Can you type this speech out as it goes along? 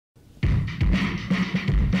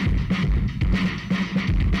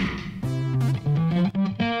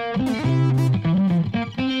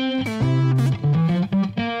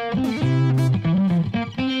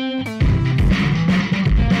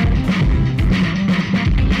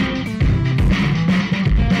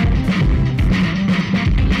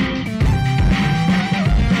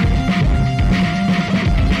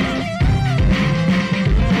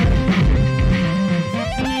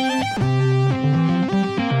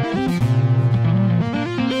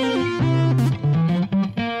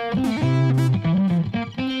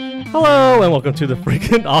Hello and welcome to the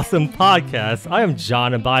Freakin Awesome Podcast. I am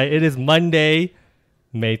John and Abaya. It is Monday,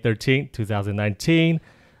 May 13th, 2019.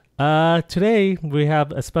 Today we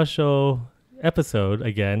have a special episode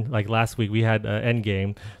again. Like last week we had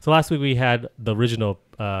Endgame. So last week we had the original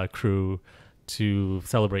crew to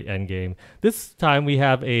celebrate Endgame. This time we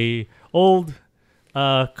have a old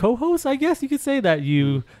co-host, I guess you could say, that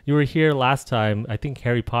you were here last time. I think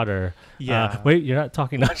Harry Potter. Yeah. Wait, you're not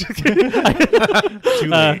talking now. Just kidding. Too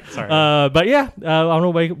late. Sorry. But yeah, I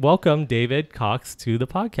want to welcome David Cox to the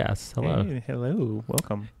podcast. Hello. Hey, hello.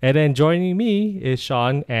 Welcome. And then joining me is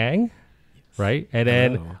Sean Ang, right? And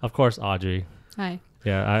then of course Audrey. Hi.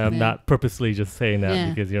 Yeah, I'm not purposely just saying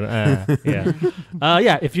that because you're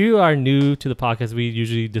yeah. If you are new to the podcast, we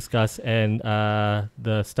usually discuss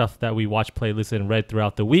the stuff that we watch, play, listen, read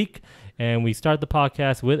throughout the week. And we start the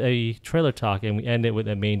podcast with a trailer talk and we end it with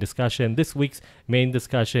a main discussion. This week's main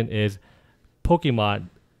discussion is POKÉMON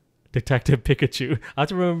Detective Pikachu. I have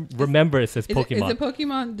to remember it says POKÉMON. Is it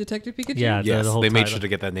POKÉMON Detective Pikachu? Yeah, yes, the whole they made title. sure to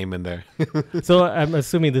get that name in there. So I'm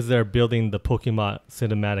assuming this is they're building the POKÉMON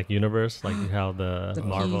cinematic universe, like how the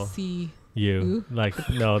Marvel. PCU? Like,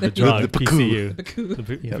 no, the drug, PCU. The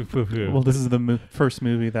Bakoo. Yep. Well, this is the first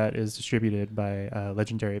movie that is distributed by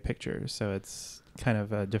Legendary Pictures, so it's kind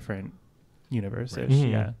of a different universe-ish.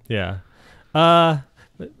 Mm-hmm. Yeah.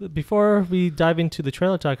 Before we dive into the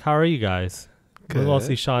trailer talk, how are you guys? Good.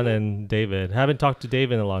 Mostly Sean and David. Haven't talked to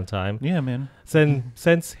David in a long time. Yeah, man.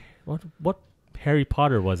 Since what Harry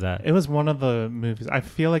Potter was that? It was one of the movies. I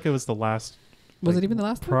feel like it was the last. Was it even the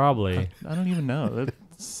last one? Probably. I don't even know.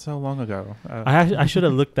 It's so long ago. I should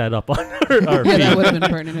have looked that up on our Yeah, feed. that would have been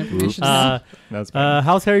pertinent information. That's fine.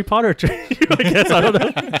 How's Harry Potter treating you? I guess I don't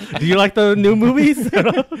know. Do you like the new movies?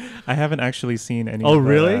 I haven't actually seen any. Oh, of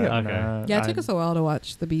really? that. Okay. Yeah, it took us a while to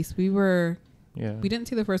watch The Beast. We didn't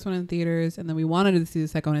see the first one in theaters, and then we wanted to see the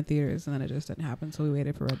second one in theaters, and then it just didn't happen, so we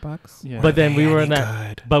waited for Redbox. Yeah. But then we were in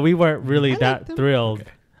that. But we weren't really I liked that them. thrilled.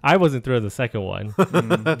 Okay. I wasn't thrilled the second one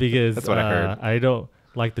because That's what I heard. I don't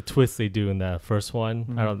like the twists they do in the first one.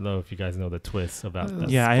 Mhm. I don't know if you guys know the twists about that.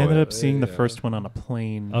 Yeah, I ended up Spoiler, seeing the yeah. first one on a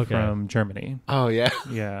plane Okay. from Germany. Oh, yeah.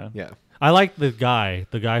 Yeah. Yeah. I like the guy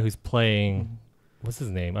who's playing. What's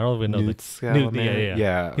his name? I don't even know. Newt Newt, Scamander?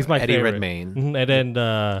 yeah. He's my Eddie favorite. Redmayne. Mhm, and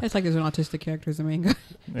then It's like there's an autistic character as the main guy.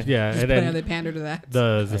 yeah, Just and they then pander to that.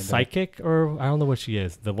 the Kinda. psychic, or I don't know what she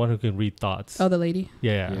is, the one who can read thoughts. Oh, the lady.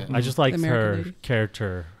 Yeah. Yeah. I just like The American her lady.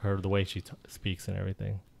 character, the way she speaks and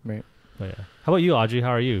everything. Right. But yeah. How about you, Audrey? How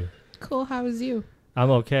are you? Cool. How is you?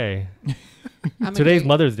 I'm okay. I'm Today's great.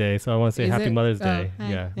 Mother's Day, so I want to say Is Happy it? Mother's Oh, Day. hi. Yeah.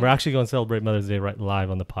 Yeah. We're actually going to celebrate Mother's Day right live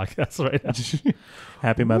on the podcast right now.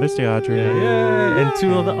 Happy Mother's Day, Audrey. Yeah. And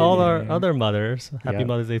to all our other mothers, Happy Yeah.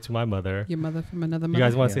 Mother's Day to my mother. Your mother from another You mother.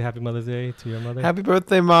 guys want to Yeah. say Happy Mother's Day to your mother? Happy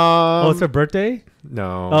birthday, Mom. Oh, it's her birthday?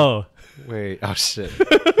 No. Oh. Wait. Oh, shit.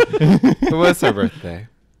 It was her birthday.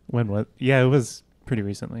 When what? Yeah, it was pretty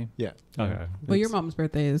recently. Yeah. Okay. Well, your It's- mom's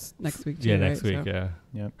birthday is next week, too, Yeah, right? next week, So- yeah.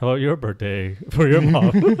 Yep. How about your birthday for your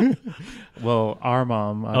mom? Well, our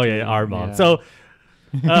mom. Oh, yeah, our mom. yeah. So,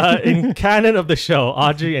 in canon of the show,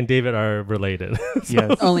 Audrey and David are related.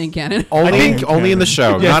 yes. Only in canon. Only in the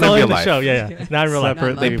show, Yes, not in only real in the life. show. Yeah. Not in real life.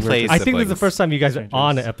 Separately, They we're play just- I think this is the siblings. first time you guys are Strangers.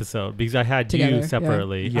 on an episode because I had Together, you yeah.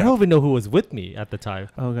 separately. Yeah. I don't even know who was with me at the time.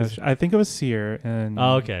 Oh gosh, I think it was Seer and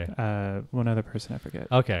Oh, okay. one other person I forget.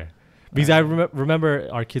 Okay. Because I remember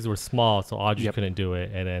our kids were small, so Audrey Yep. couldn't do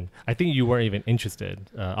it. And then I think you weren't even interested.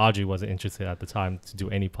 Audrey wasn't interested at the time to do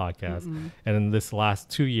any podcast. Mm-mm. And in this last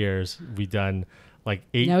 2 years, we've done like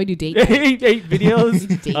Now we do date night. eight videos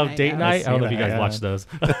Date of night date now. night. I don't know if you I see guys that, watch those.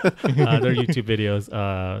 They're YouTube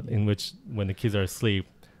videos in which when the kids are asleep,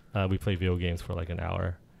 we play video games for like an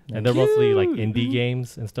hour. And they're mostly like indie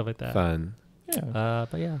games and stuff like that. Fun. Yeah.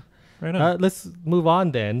 But yeah. Right on. Let's move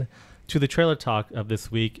on then to the trailer talk of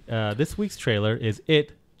this week. This week's trailer is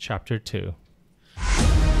It Chapter 2.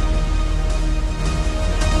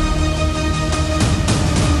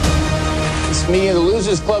 This meeting of the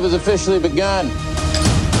Losers Club has officially begun.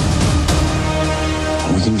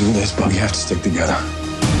 We can do this, but we have to stick together.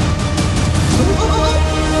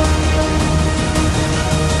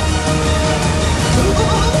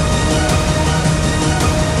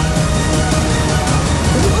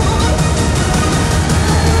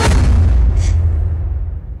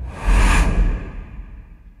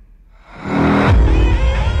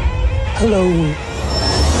 Hello.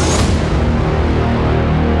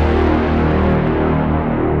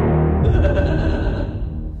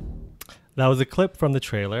 That was a clip from the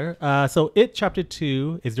trailer. So It Chapter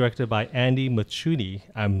 2 is directed by Andy Muschietti.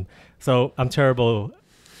 I'm terrible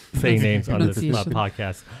saying names on this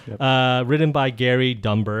podcast. Yep. Written by Gary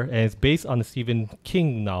Dumber, and it's based on the Stephen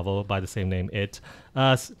King novel by the same name, It.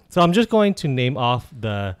 So I'm just going to name off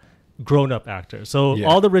the grown-up actors. So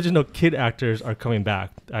all the original kid actors are coming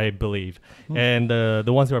back, I believe. Mm-hmm. And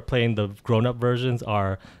the ones who are playing the grown-up versions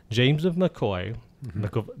are James McCoy.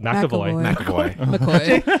 McAvoy.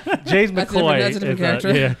 James McCoy is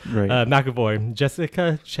McAvoy,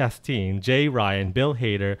 Jessica Chastain, Jay Ryan, Bill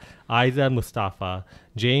Hader, Isa Mustafa,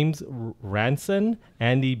 James Ranson,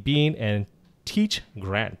 Andy Bean, and Teach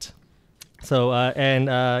Grant. So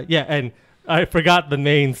and I forgot the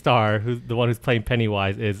main star, who's the one who's playing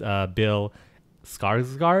Pennywise, is Bill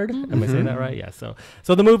Skarsgård. Mm-hmm. Am I saying that right? Yeah. So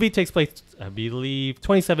the movie takes place, I believe,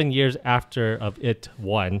 27 years after of It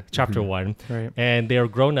 1, Chapter 1. Right. And they are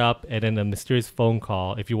grown up, and then a mysterious phone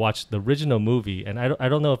call. If you watch the original movie, and I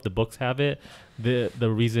don't know if the books have it, the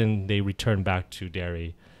reason they return back to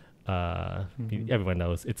Derry, everyone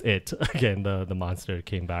knows it's It. Again, the monster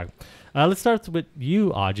came back. Let's start with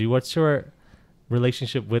you, Audrey. What's your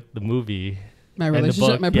relationship with the movie? My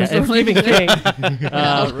relationship, my personal Stephen King,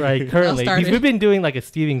 right, currently. Because we've been doing like a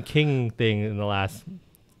Stephen King thing in the last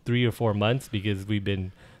 3 or 4 months because we've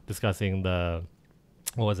been discussing the,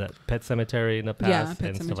 what was that, Pet Sematary in the past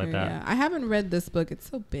and stuff like that. Yeah. I haven't read this book. It's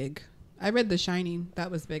so big. I read The Shining.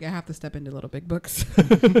 That was big. I have to step into little big books.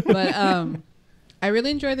 But I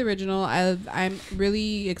really enjoyed the original. I'm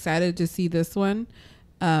really excited to see this one.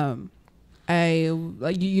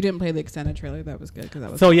 You didn't play the extended trailer. That was good because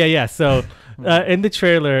that was So in the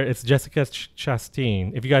trailer, it's Jessica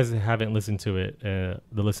Chastain. If you guys haven't listened to it, the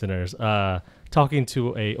listeners, talking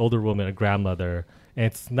to a older woman, a grandmother,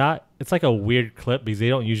 and it's like a weird clip because they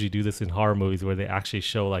don't usually do this in horror movies where they actually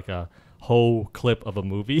show like a whole clip of a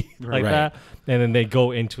movie like that, and then they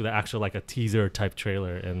go into the actual like a teaser type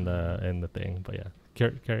trailer in the thing. But yeah,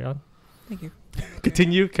 carry on. Thank you.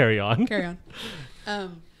 Continue. Carry on.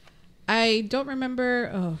 I don't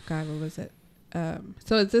remember. Oh God, what was it?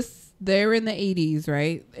 So is this? They're in the 80s,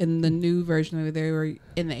 right? In the new version, they were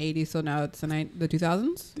in the 80s. So now it's the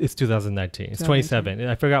 2000s. It's 2019. It's 27.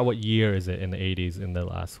 I forgot what year is it in the 80s in the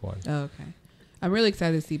last one. Oh, okay. I'm really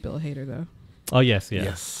excited to see Bill Hader though. Oh yes.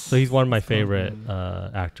 So he's one of my favorite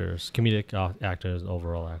actors, comedic actors,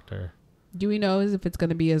 overall actor. Do we know if it's going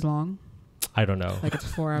to be as long? I don't know. Like it's a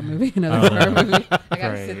 4-hour movie, another 4-hour movie. I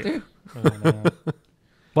gotta sit through.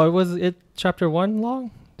 But was it Chapter 1 long?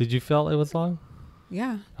 Did you feel it was long?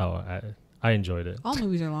 Yeah. Oh, I enjoyed it. All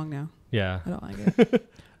movies are long now. Yeah. I don't like it.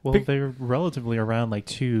 Well, they're relatively around like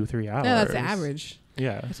 2-3 hours. Yeah, that's the average.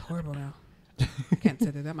 Yeah. It's horrible now. I can't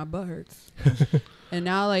sit there. That my butt hurts. And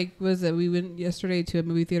now, we went yesterday to a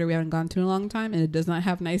movie theater we haven't gone to in a long time, and it does not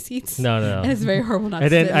have nice seats. No. And it's very horrible not to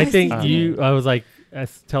sit. And then I think I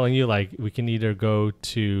was telling you, we can either go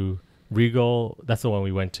to Regal, that's the one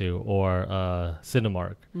we went to, or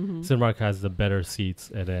Cinemark. Mm-hmm. Cinemark has the better seats,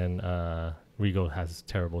 and then Regal has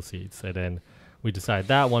terrible seats. And then we decided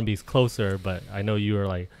that one is closer, but I know you were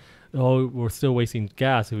like, oh, we're still wasting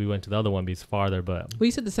gas if we went to the other one because farther. But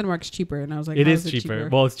you said the Cinemark's cheaper, and I was like, it is cheaper.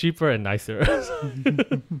 Well, it's cheaper and nicer.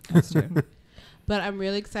 That's true. But I'm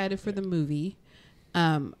really excited for the movie.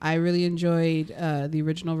 I really enjoyed the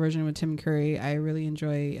original version with Tim Curry. I really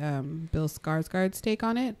enjoy Bill Skarsgård's take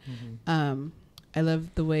on it. Mm-hmm. I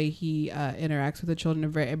love the way he interacts with the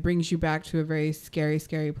children. It brings you back to a very scary,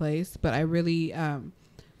 scary place. But I really,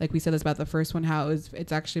 like we said this about the first one, how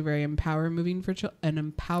it's actually very empowering movie an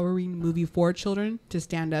empowering movie for children to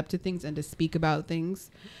stand up to things and to speak about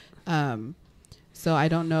things. So I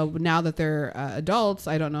don't know, now that they're adults,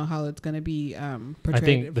 I don't know how it's going to be portrayed. I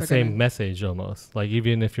think the same message almost, like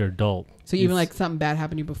even if you're adult. So even like something bad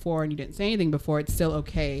happened to you before and you didn't say anything before, it's still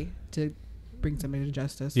okay to bring somebody to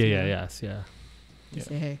justice. Yeah.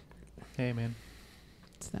 Say, hey man,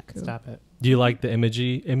 it's not cool. Stop it. Do you like the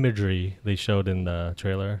imagery they showed in the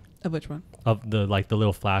trailer? Of which one? Of the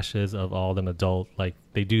little flashes of all them adult, like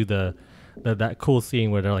they do that cool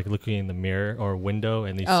scene where they're like looking in the mirror or window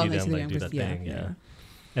and they see them like do that thing. Yeah.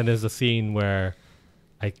 And there's a scene where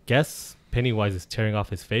I guess Pennywise is tearing off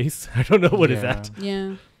his face. I don't know what is that.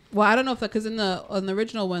 Yeah. Well, I don't know if because on the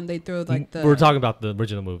original one they throw like the. We're talking about the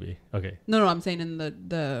original movie. Okay. No, I'm saying in the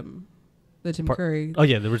Tim Curry. Oh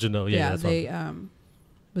yeah, the original. Yeah. They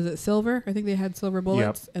was it silver? I think they had silver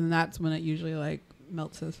bullets, and that's when it usually like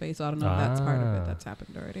melts his face. So I don't know if that's part of it that's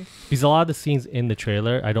happened already. Because a lot of the scenes in the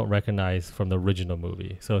trailer I don't recognize from the original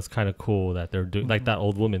movie, so it's kind of cool that they're doing like that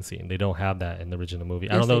old woman scene. They don't have that in the original movie.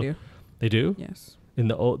 Yes, I don't know. They do. They do? Yes. In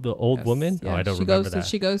the old woman? Yeah. Oh, I don't remember that.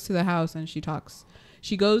 She goes to the house and she talks.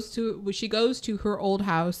 She goes to her old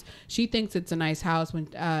house. She thinks it's a nice house. When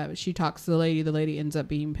she talks to the lady ends up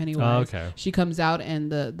being Pennywise. Oh, okay. She comes out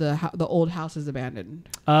and the old house is abandoned.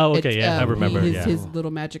 Oh, okay, It's, I remember. His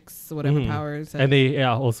little magics, whatever powers. And they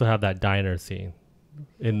also have that diner scene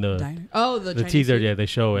in the Diner. Oh, the Chinese teaser. food? Yeah, they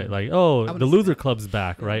show it like, wanna the see loser that. club's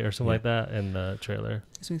back, right, or something like that in the trailer.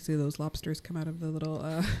 Just when you see those lobsters come out of the little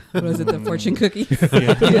what was it, the fortune cookies?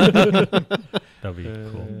 That'd be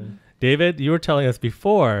cool. David, you were telling us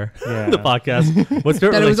before the podcast what's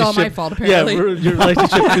your that relationship? it was all my fault, apparently. Yeah, your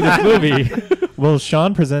relationship to this movie. Well,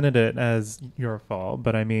 Sean presented it as your fault,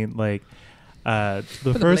 but I mean, like, the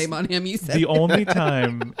Put the first, blame on him. You said the only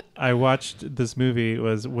time I watched this movie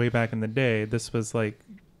was way back in the day. This was like,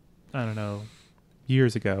 I don't know,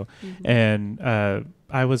 years ago, and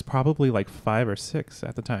I was probably like 5 or 6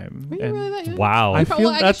 at the time. Were you and really that young? Wow. I Well, feel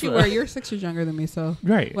I guess you were. You're 6 years younger than me, so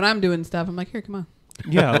right. when I'm doing stuff, I'm like, here, come on.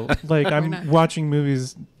 Yeah, like We're I'm not- watching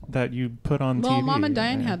movies that you put on Well, TV. Mom and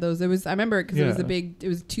Diane and- had those. I remember it because it was Yeah. it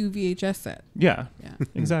was 2 VHS set. Yeah, Yeah.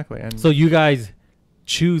 exactly. And So you guys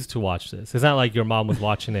choose to watch this. It's not like your mom was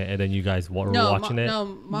watching it and then you guys were watching it. No,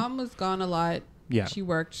 Mom was gone a lot. yeah, She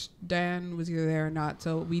worked. Dan was either there or not.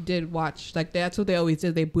 So we did watch. Like that's what they always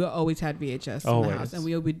did. They always had VHS in the Always. house, and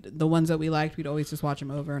we the ones that we liked, we'd always just watch them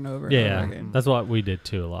over and over. And Yeah, over again. that's what we did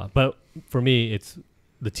too a lot. But for me, it's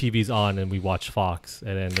the TV's on and we watch Fox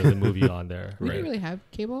and then there's a movie on there. We didn't really have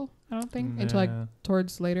cable. I don't think until Nah. like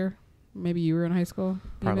towards later. Maybe you were in high school.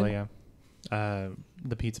 probably even? yeah.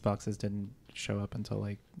 The pizza boxes didn't show up until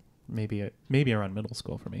like maybe around middle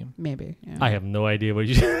school for me. Maybe. Yeah. I have no idea what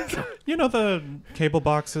you. You know the cable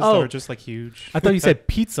boxes that Oh. are just like huge. I thought you said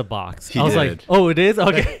pizza box. He I was did. like, oh, it is?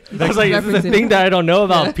 Okay. I was like, is this a Referencing- thing that I don't know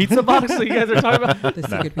about pizza box that you guys are talking about? the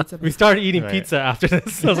secret pizza. We started eating Right. pizza after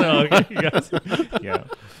this. I was like, oh, okay, you guys. Yeah.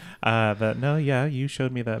 But no, yeah, you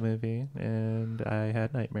showed me that movie, and I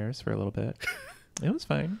had nightmares for a little bit. It was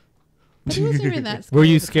fine. But it wasn't even that Were scary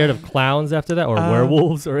you at the scared of time. clowns after that or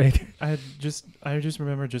werewolves or anything? I just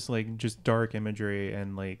remember just dark imagery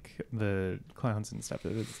and like the clowns and stuff.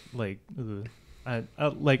 It was like, ugh.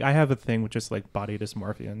 I have a thing with just like body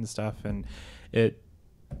dysmorphia and stuff, and it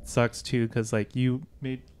sucks too because like you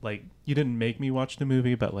didn't make me watch the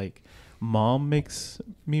movie, but like Mom makes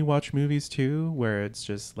me watch movies too, where it's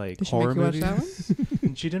just like Did she horror make you watch movies. that one?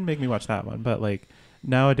 And she didn't make me watch that one, but like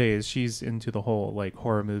nowadays she's into the whole like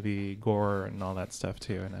horror movie gore and all that stuff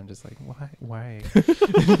too, and I'm just like, why?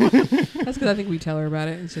 That's because I think we tell her about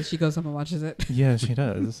it, and so she goes up and watches it. Yeah, she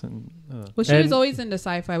does. And Well, she was And- always into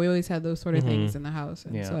sci-fi. We always had those sort of Mhm. things in the house,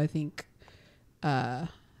 and Yeah. so I think,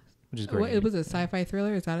 which is what, great. it was a sci-fi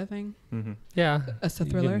thriller. Is that a thing? Mm-hmm. Yeah. A You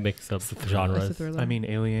thriller. can mix up It's a genres. thriller. I mean,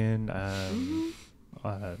 Alien,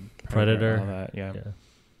 Predator. all that. Yeah. Yeah.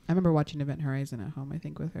 I remember watching Event Horizon at home. I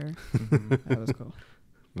think with her. Mhm. That was cool.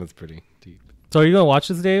 That's pretty deep. So are you going to watch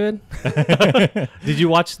this, David? Did you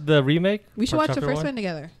watch the remake? We should for watch the chapter first one? one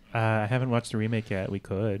together. I haven't watched the remake yet. We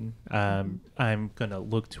could. I'm gonna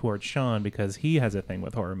look towards Sean because he has a thing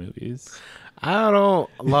with horror movies. I don't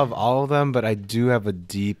love all of them, but I do have a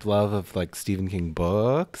deep love of like Stephen King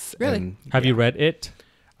books. Really? And, Have you read it?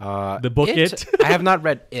 The book It? I have not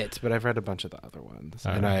read it, but I've read a bunch of the other ones.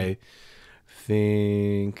 And I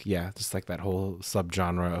think, just like that whole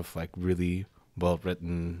subgenre of like really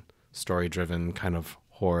well-written, story-driven kind of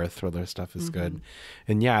horror thriller stuff is good.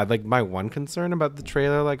 And like my one concern about the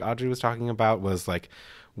trailer, like Audrey was talking about, was like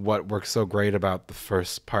what works so great about the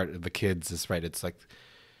first part of the kids is right. It's like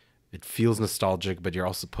it feels nostalgic, but you're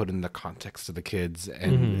also put in the context of the kids,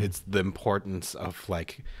 and it's the importance of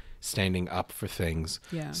like standing up for things.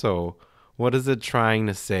 Yeah. So what is it trying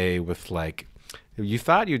to say with like, you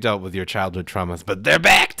thought you dealt with your childhood traumas, but they're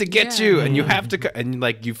back to get Yeah. you, and you have to, and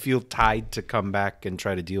like you feel tied to come back and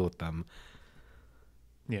try to deal with them.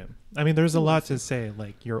 Yeah. I mean, there's a lot to say.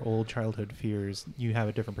 Like your old childhood fears, you have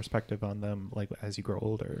a different perspective on them. Like as you grow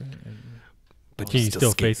older. But Can you you're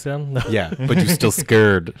still scared. face them? Yeah, but you're still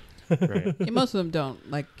scared. Right. Yeah, most of them don't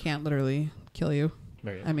can't literally kill you.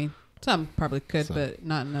 Right. I mean, some probably could, Some. but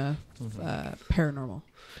not in a paranormal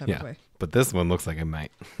type of Yeah, way. but this one looks like it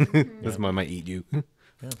might. This one might eat you.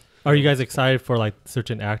 Are you guys excited for like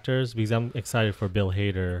certain actors? Because I'm excited for Bill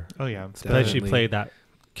Hader. Oh yeah. Especially Definitely. played that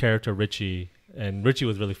character Richie. And Richie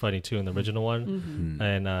was really funny too in the original one. Mm-hmm.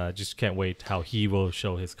 And just can't wait how he will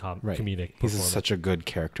show his Right. comedic He's performance. such a good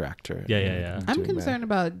character actor. Yeah, yeah, in yeah. I'm doing that. concerned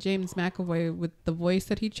about James McAvoy with the voice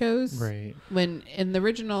that he chose. Right. When in the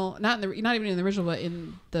original, not even in the original, but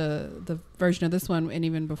in the version of this one, and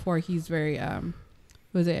even before, he's very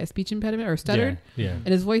was it a speech impediment or stuttered? Yeah. And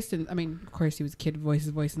his voice didn't. I mean, of course, he was a kid voice.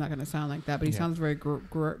 His voice is not going to sound like that, but he sounds very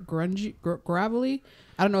grungy, gravelly.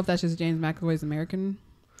 I don't know if that's just James McAvoy's American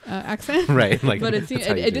accent, Right? Like, but it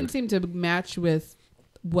didn't seem to match with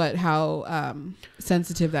how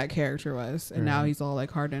sensitive that character was, and now he's all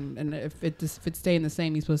like hardened. And if it's staying the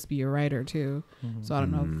same, he's supposed to be a writer too. So I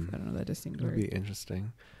don't know. That just seems That'd weird. be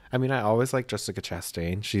interesting. I mean, I always like Jessica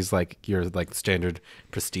Chastain. She's like your like standard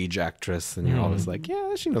prestige actress, and you're always like,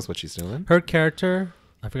 yeah, she knows what she's doing. Her character,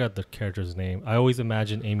 I forgot the character's name. I always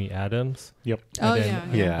imagine Amy Adams. Yep. Oh And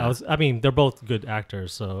then, yeah. I mean, they're both good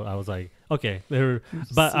actors, so I was like, okay,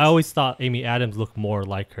 but I always thought Amy Adams looked more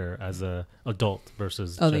like her as a adult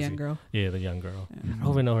versus the Jessie. young girl. Yeah, the young girl. I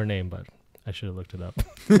don't even know her name, but I should have looked it up.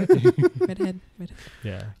 Redhead.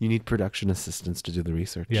 Yeah. You need production assistants to do the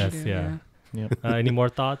research. Yes. do, Yeah. Yep. Any more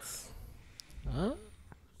thoughts? What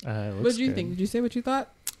did you think? Did you say what you thought?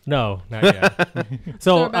 No, not yet.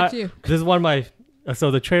 So back to you. this is one of my.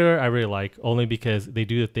 So the trailer I really like only because they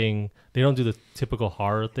do the thing. They don't do the typical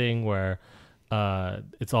horror thing where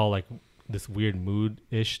it's all like this weird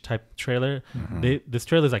mood-ish type trailer. This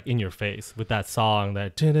trailer is like in your face with that song,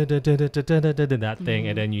 that thing,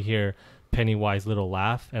 and then you hear Pennywise little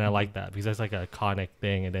laugh, and I like that because that's like an iconic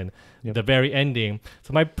thing. And then the very ending.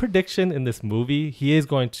 So my prediction in this movie, he is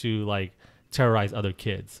going to like terrorize other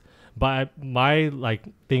kids. But my like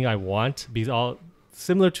thing I want, because all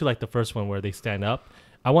similar to like the first one where they stand up,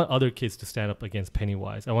 I want other kids to stand up against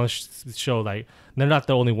Pennywise. I want to show like they're not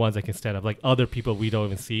the only ones that can stand up, like other people we don't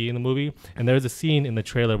even see in the movie. And there's a scene in the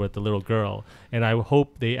trailer with the little girl, and I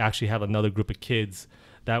hope they actually have another group of kids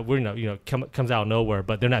that comes out of nowhere,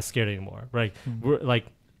 but they're not scared anymore. Right?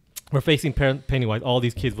 We're facing Pennywise. All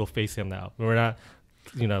these kids will face him now. We're not.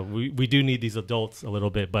 We do need these adults a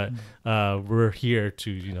little bit, but we're here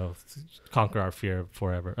to conquer our fear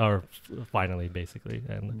forever, or finally, basically.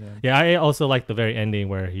 And I also like the very ending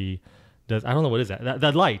where he does. I don't know what is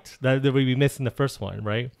that light that we missed in the first one,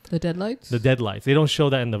 right? The deadlights. The deadlights. They don't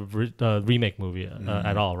show that in the remake movie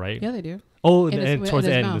at all, right? Yeah, they do. Oh, In his- and towards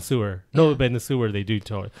the in his end, in the mouth. sewer. Yeah. No, but in the sewer they do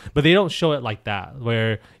tell it, but they don't show it like that,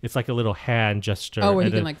 where it's like a little hand gesture. Oh, where he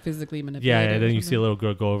and can then, like physically manipulate. yeah, it and or then you see a something. little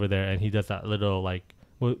girl go over there, and he does that little like,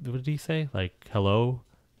 what did he say? Like hello,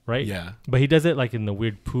 right? Yeah. But he does it like in the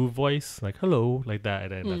weird poo voice, like hello, like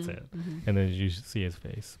that, and then that's it. And then you see his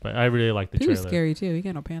face. But I really like the Pooh's trailer. scary too. He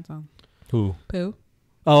got no pants on. Who? Pooh.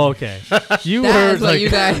 Oh, okay. You That's heard what like you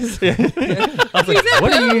guys. I was like,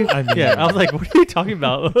 what are you? I mean, Yeah, I was like, what are you talking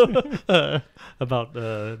about? About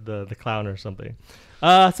the clown or something.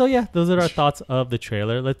 So yeah, those are our thoughts of the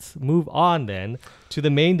trailer. Let's move on then to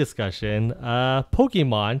the main discussion.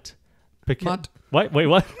 Pokemon. Mont. What? Wait,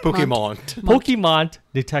 what? Pokemon. Pokemon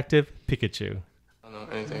Detective Pikachu. I don't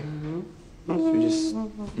know anything.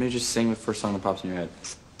 Maybe just sing the first song that pops in your head.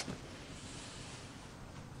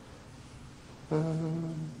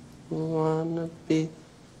 Wanna be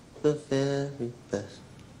the very best,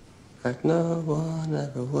 like no one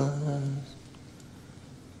ever was.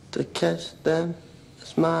 To catch them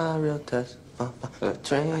is my real test. To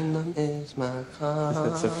train them is my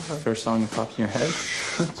cause. That's the first song that pops in your head?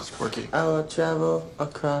 That's quirky. I will travel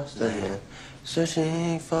across the land,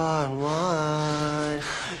 searching far and wide.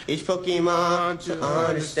 Each Pokemon to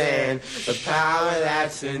understand the power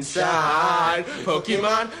that's inside.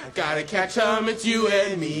 Pokemon, gotta catch 'em, it's you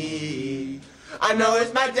and me. I know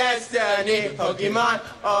it's my destiny, Pokemon.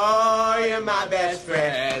 Oh, you're my best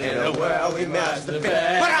friend. In a world we must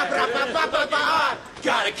defend.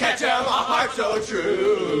 Gotta catch 'em, a heart so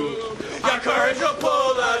true. Your courage will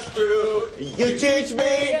pull us through. You teach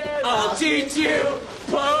me, I'll teach you.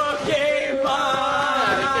 Pokemon.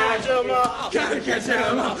 Gotta catch 'em all. Gotta catch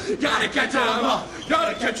 'em all. Gotta catch 'em all.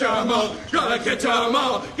 Gotta catch 'em all. Gotta catch 'em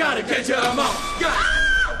all. Gotta catch 'em all.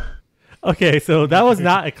 Okay, so that was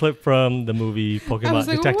not a clip from the movie Pokemon was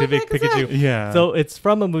like, Detective what the heck is Pikachu. that? Yeah. So it's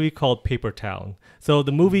from a movie called Paper Town. So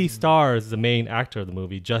the movie stars the main actor of the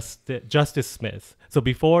movie, Justice Smith. So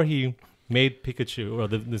before he made Pikachu or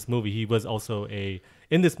this movie, he was also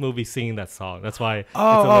in this movie singing that song. That's why.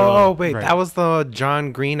 Wait, Right. that was the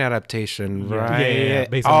John Green adaptation, Yeah. right? Yeah,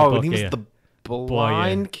 based on the book, and he was yeah. the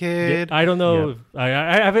blind kid. I don't know.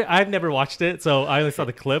 I've never watched it, so I only saw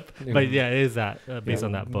the clip. But yeah, it is that based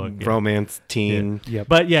on that book. Yeah. Romance teen. Yep.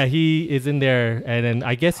 But yeah, he is in there, and then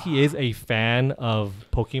I guess he is a fan of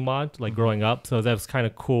Pokemon, like growing up. So that was kind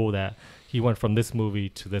of cool that he went from this movie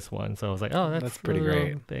to this one. So I was like, oh, that's pretty a great.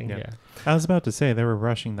 little thing. Yeah. Yeah. I was about to say they were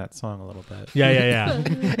rushing that song a little bit. Yeah.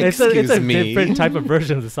 It's a Excuse me. different type of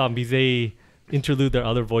version of the song because they interlude their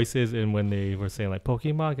other voices and when they were saying like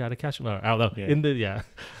Pokemon gotta catch them. I don't know. Yeah. In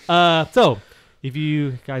the So if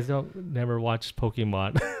you guys never watched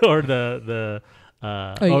Pokemon or the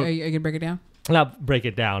are you gonna break it down? Not break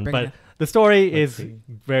it down, Break it but down. the story Let's is see.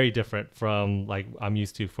 very different from like I'm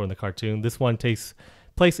used to from the cartoon. This one takes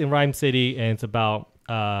place in Ryme City, and it's about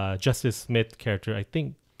Justice Smith character, I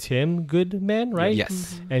think Tim Goodman, right?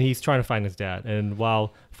 Yes. And he's trying to find his dad. And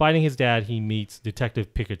while finding his dad, he meets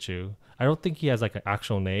Detective Pikachu. I don't think he has like an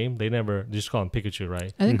actual name. They just call him Pikachu,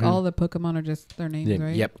 right? I think all the Pokemon are just their names,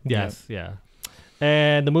 right? Yep. Yes, yeah.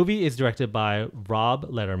 And the movie is directed by Rob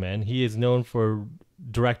Letterman. He is known for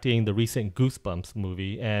directing the recent Goosebumps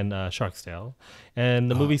movie and Shark's Tale. And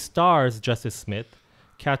the movie stars Justice Smith,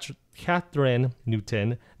 Catherine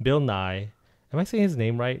Newton, Bill Nye. Am I saying his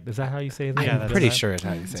name right? Is that how you say his name? Yeah, I'm that's pretty that. sure it's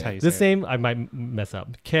how you say That's how it. you This say it. name I might mess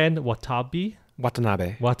up. Ken Watanabe.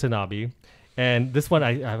 Watanabe. And this one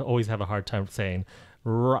I always have a hard time saying.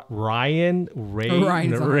 Ryan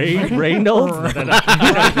Ryan's on. Reynolds.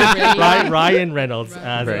 Ryan Reynolds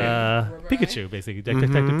as Right. Pikachu, basically.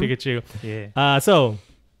 Detective Pikachu. Yeah. So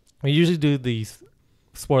we usually do these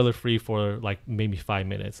spoiler free for like maybe 5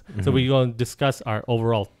 minutes. So we're going to discuss our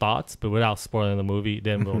overall thoughts, but without spoiling the movie.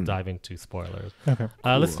 Then we'll dive into spoilers. Okay.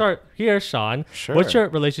 Let's start here, Sean. Sure. What's your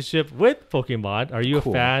relationship with Pokemon? Are you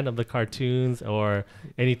Cool. a fan of the cartoons or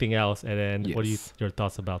anything else? And then what are Yes. your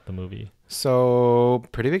thoughts about the movie? So,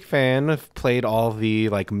 pretty big fan. I've played all the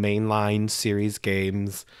like mainline series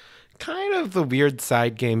games, kind of the weird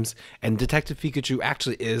side games, and Detective Pikachu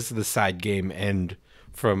actually is the side game. And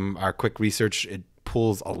from our quick research, it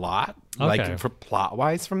pulls a lot, Okay. like for plot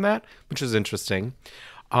wise from that, which is interesting.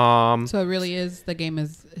 So So it really is the game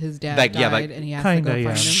is his dad Like, died yeah, like, and he has kinda, to go yeah.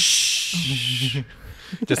 find him. Shh.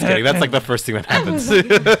 Just kidding. That's like the first thing that happens.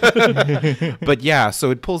 But yeah,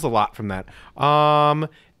 so it pulls a lot from that.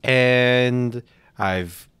 And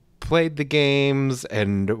I've played the games,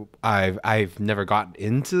 and I've never gotten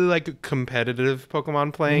into like competitive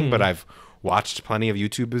Pokemon playing, but I've watched plenty of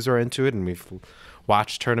YouTubers who are into it, and we've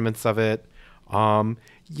watched tournaments of it.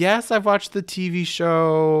 Yes, I've watched the TV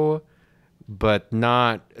show, but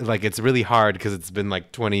not like it's really hard because it's been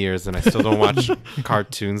like 20 years and I still don't watch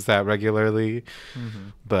cartoons that regularly.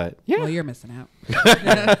 But yeah. Well, you're missing out.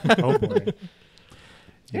 Oh boy.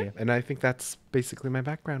 Yeah, and I think that's basically my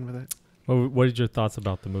background with it. What are your thoughts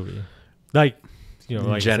about the movie? Like,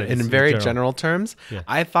 like you said, In it's very general terms, Yeah.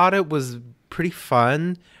 I thought it was pretty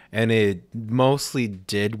fun, and it mostly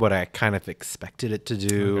did what I kind of expected it to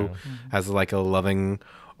do, Okay. as like a loving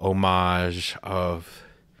homage of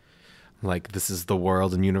like this is the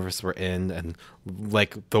world and universe we're in, and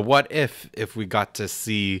like the what if we got to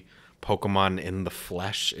see Pokemon in the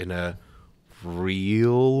flesh in a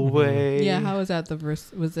real way. Yeah, how was that the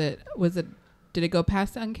verse? Was it did it go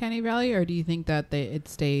past the Uncanny Valley, or do you think that it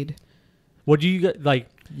stayed? What do you get like?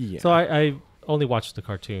 Yeah. So I only watched the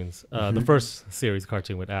cartoons, the first series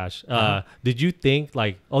cartoon with Ash. Did you think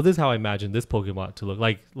like, oh, this is how I imagine this Pokemon to look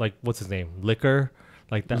like what's his name, Licker,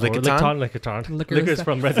 like that, Lickitung? Licker's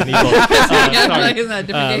from Resident Evil. Yeah, Sorry. like, isn't that a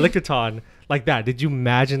different game? Lickitung, like that. Did you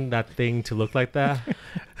imagine that thing to look like that?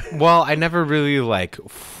 Well, I never really like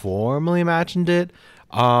formally imagined it.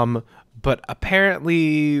 But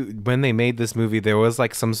apparently when they made this movie, there was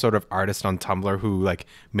like some sort of artist on Tumblr who like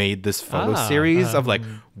made this photo series of like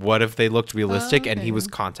what if they looked realistic, and he okay. was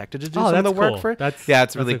contacted to do Oh, some of the that's work cool. for it. That's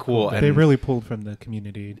it's a really cool cool. thing. And They really pulled from the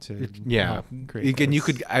community to yeah, help create and you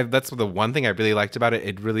this. could. That's the one thing I really liked about it.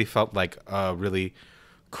 It really felt like a really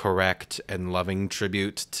correct and loving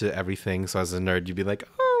tribute to everything. So as a nerd, you'd be like,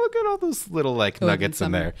 oh, look at all those little like It wasn't nuggets in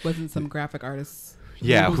some- there. Wasn't some graphic artist?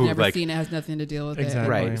 Yeah, who's who, never like- seen it, has nothing to deal with Exactly. it.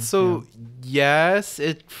 Right. Yeah. So yes,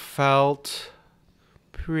 it felt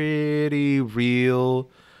pretty real,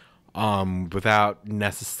 without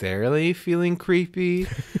necessarily feeling creepy.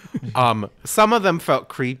 Some of them felt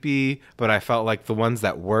creepy, but I felt like the ones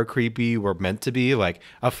that were creepy were meant to be, like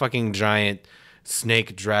a fucking giant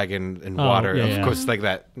snake dragon in water. yeah, Of yeah. course, like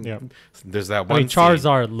that. Yep. There's that I one. mean, scene,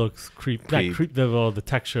 Charizard looks creepy. Creep. The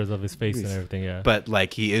textures of his face and everything. Yeah. but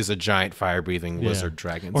like he is a giant fire-breathing Yeah. lizard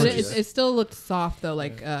dragon. But So it still looked soft though,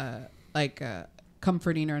 like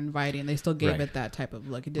comforting or inviting. They still gave Right. it that type of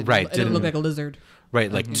look. It didn't. Right, It didn't look didn't- like a lizard.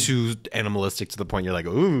 Right, like too animalistic to the point you're like,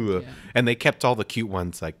 ooh. Yeah. And they kept all the cute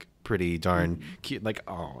ones like pretty darn cute. Like,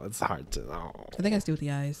 oh, it's hard to. Oh. I think it has to do with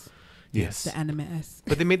the eyes, Yes. the anime eyes.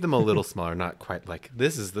 But they made them a little smaller, not quite like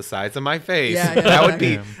this is the size of my face. Yeah, yeah, that would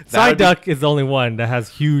be. exactly. that would be- Psyduck is the only one that has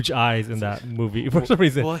huge eyes in that movie for some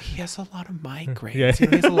reason. Well, he has a lot of migraines. Yeah. He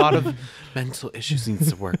has a lot of mental issues he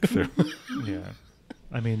needs to work through. Yeah.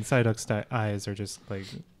 I mean, Psyduck's eyes are just like,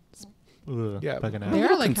 Yeah, bugging out. They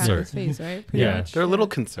are like half concerned. his face, right? Pretty Yeah. much. They're a little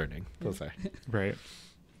concerning, those are. Right.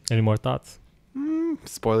 Any more thoughts?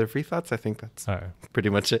 Spoiler-free thoughts. I think that's All right. pretty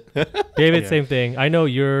much it. David, Yeah. same thing. I know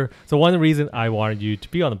you're. So one reason I wanted you to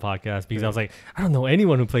be on the podcast because I was like, I don't know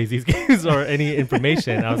anyone who plays these games or any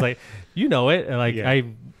information. I was like, you know it, and like Yeah.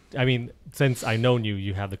 I mean, since I known you,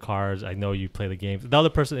 you have the cards. I know you play the games. The other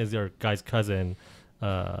person is your guy's cousin,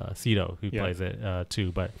 Cito, who Yeah. plays it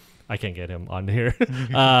too, but. I can't get him on here,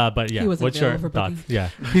 but yeah. He wasn't What's your available for thoughts? booking. Yeah,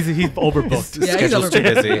 he's overbooked. Yeah, he's Schedule's too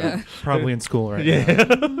overbooked. busy. Yeah. Probably in school right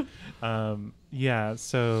now. Yeah.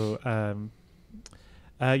 So,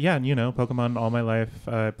 yeah, you know, Pokemon all my life.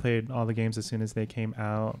 I played all the games as soon as they came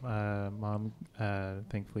out. Mom,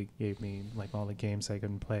 thankfully gave me like all the games I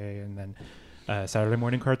could play, and then Saturday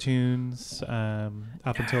morning cartoons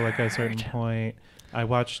up until like a certain point. I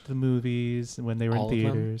watched the movies when they were All in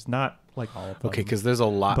of them? theaters. Not like all of them. Okay, because there's a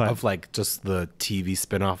lot But- of like just the TV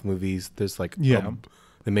spin-off movies. There's like Yeah.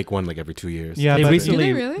 they make one like every 2 years. Yeah, They but- recently,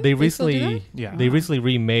 Do they really? they They still do recently, that? Yeah. they recently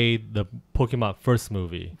remade the Pokemon first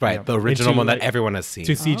movie Right, Yeah. the original Into, one that like, everyone has seen.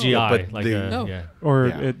 to CGI. But like the- No. yeah. Or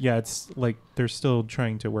Yeah. it's like they're still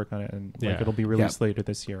trying to work on it, and like Yeah. it'll be released later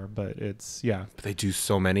this year. But it's But they do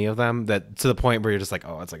so many of them that to the point where you're just like,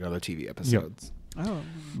 oh, it's like other TV episodes. Oh.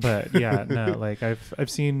 But yeah, no, like I've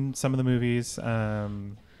seen some of the movies.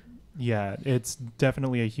 Yeah, it's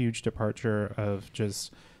definitely a huge departure of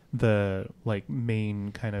just the like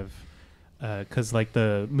main kind of because like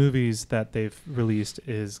the movies that they've released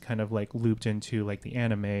is kind of like looped into like the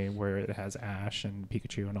anime where it has Ash and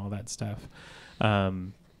Pikachu and all that stuff.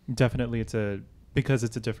 Definitely, because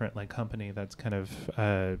it's a different like company that's kind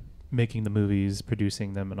of making the movies,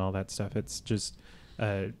 producing them, and all that stuff. It's just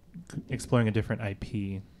exploring a different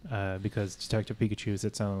IP because Detective Pikachu is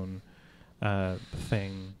its own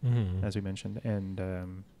thing, as we mentioned,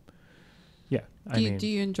 and yeah. Do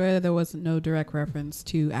you enjoy that there wasn't no direct reference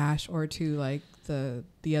to Ash or to like the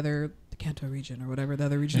other the Kanto region or whatever the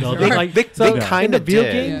other regions No, are? they like they They in kind the of video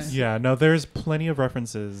did. games. Yeah, no, there's plenty of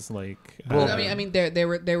references. Like, Well, I mean,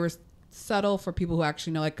 they were subtle for people who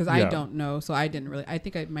actually know, like, because I Yeah. don't know, so I didn't really. I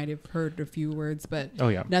think I might have heard a few words, but oh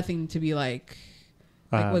yeah, nothing to be like.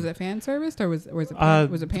 Was it fan serviced or was it was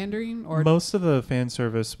it pandering or most of the fan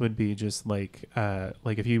service would be just like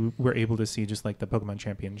if you were able to see just like the Pokemon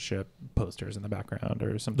Championship posters in the background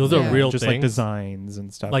or something. Those are like that. real just like things? designs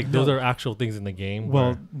and stuff. Like those No. are actual things in the game.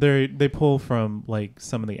 Well, or- they pull from like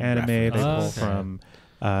some of the anime. They References. pull Okay.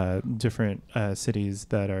 from different cities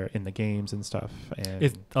that are in the games and stuff. And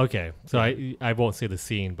it's okay. So I won't say the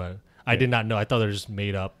scene, but I did not know. I thought they're just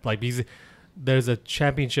made up. Like because there's a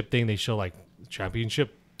championship thing they show like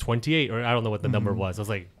championship 28 or I don't know what the number was. I was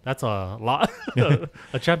like, that's a lot.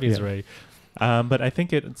 A champions Yeah. rate. but I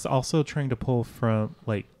think it's also trying to pull from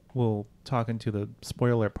like we'll talk into the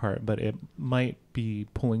spoiler part, but it might be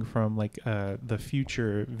pulling from like the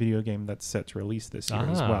future video game that's set to release this year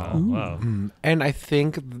as well. Wow. And I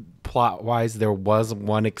think plot-wise, there was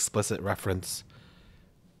one explicit reference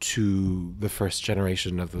to the first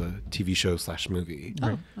generation of the TV show / movie.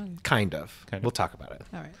 oh, okay. Kind of. Kind of. We'll talk about it.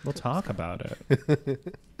 All right. We'll talk about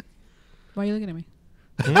it. Why are you looking at me?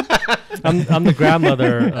 I'm the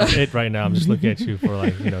grandmother of it right now. I'm just looking at you for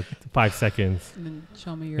like 5 seconds. And then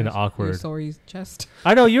show me In your an awkward- your sorry chest.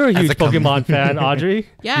 I know you're a huge a Pokemon fan, Audrey.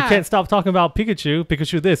 Yeah. You can't stop talking about Pikachu.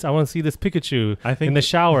 Pikachu this. I want to see this Pikachu I think in the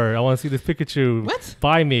shower. I want to see this Pikachu What?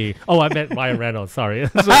 by me. Oh, I meant Ryan Reynolds. Sorry.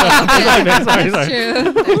 That's what I meant. Sorry.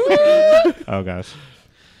 True. Oh gosh,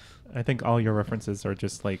 I think all your references are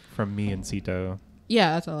just like from me and Cito.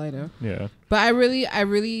 Yeah, that's all I know. Yeah. But I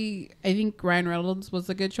think Ryan Reynolds was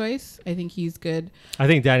a good choice. I think he's good. I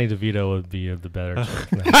think Danny DeVito would be the better choice.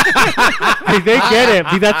 They get it.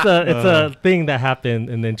 It's a thing that happened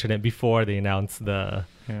in the internet before they announced the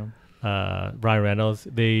Yeah. Ryan Reynolds.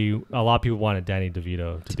 A lot of people wanted Danny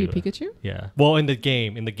DeVito To be do it. Pikachu? Yeah. Well, in the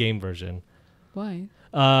game version. Why?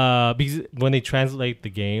 Because when they translate the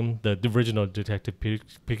game, the original Detective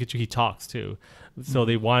Pikachu, he talks too. So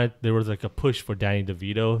there was like a push for Danny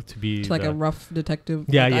DeVito to be Like a rough detective.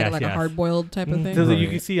 Yeah, like, yes, like yes. a hard boiled type of thing. So you Right.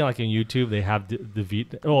 can see like on YouTube they have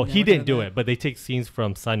DeVito. Oh, Yeah, he look didn't at do that. it, but they take scenes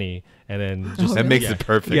from Sunny and then just That makes yeah. it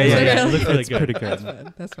perfect. Yeah, yeah, yeah. Really? It looks really It's good. pretty That's good.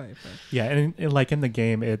 fun. That's fine. Yeah, and like in the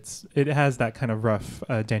game, it has that kind of rough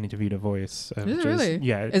Danny DeVito voice. Of Is it just- really?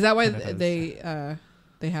 Yeah. Is that why kind of has. they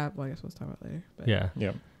have? Well, I guess we'll talk about it later. But. Yeah.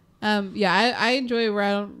 Yeah. Yeah, I enjoy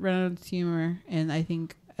Ryan Reynolds' humor, and I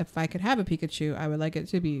think if I could have a Pikachu, I would like it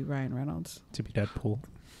to be Ryan Reynolds. To be Deadpool.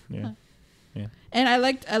 Yeah. And I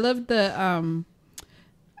loved the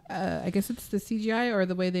I guess it's the CGI or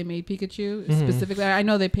the way they made Pikachu specifically. I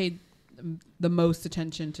know they paid the most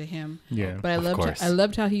attention to him, Yeah. but I Of loved course. I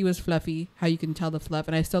loved how he was fluffy, how you can tell the fluff,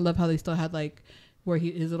 and I still love how they still had like where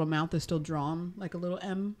his little mouth is still drawn like a little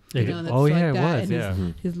M. Yeah. You know, that's Oh, like yeah, it that. was, And yeah.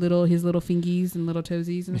 his little fingies and little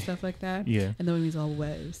toesies and stuff like that. Yeah. And then when he's all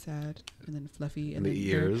wet, it was sad, and then fluffy, and The then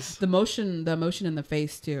ears. the motion in the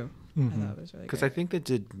face too. I thought it was really Because good. I think they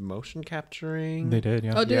did motion capturing. They did,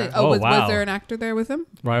 yeah. Oh, did Yeah. it? Oh, Oh, was wow. there an actor there with him?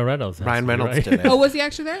 Ryan Reynolds. has Ryan to be, Reynolds right? did it. Oh, was he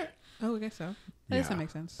actually there? Oh, I guess so. I guess Yeah. that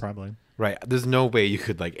makes sense. Probably. Right. There's no way you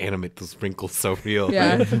could like animate those wrinkles so real.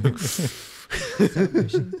 Yeah. Stop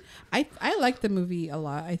motion. I liked the movie a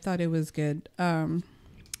lot. I thought it was good. I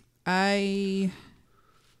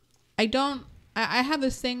have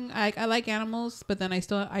this thing. I like animals, but then I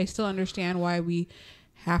still understand why we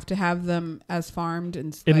have to have them as farmed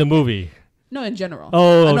and In the movie. No, in general.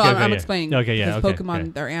 Oh, no, okay, I'm okay, yeah. explaining. Okay, yeah, Because okay, Pokemon,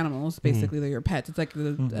 yeah. they're animals. Basically, they're your pets. It's like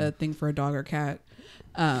a thing for a dog or cat.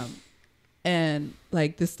 And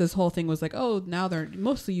like this whole thing was like, oh, now they're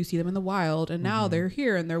mostly you see them in the wild, and now they're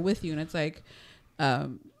here and they're with you, and it's like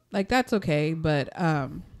that's okay, but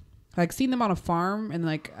like seeing them on a farm and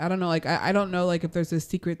like I don't know, like I don't know like if there's a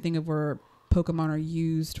secret thing of where Pokemon are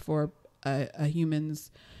used for a human's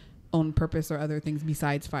own purpose or other things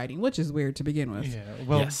besides fighting, which is weird to begin with. Yeah.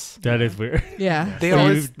 Well, Yes. That is weird. Yeah. They What do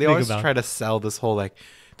you always think about? try to sell this whole like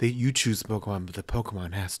you choose Pokemon, but the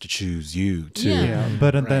Pokemon has to choose you too. Yeah. yeah.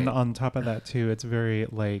 But then Right. on top of that too, it's very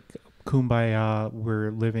like kumbaya. We're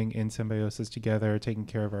living in symbiosis together, taking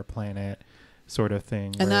care of our planet, sort of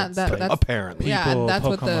thing. And where that's Apparently. yeah, and that's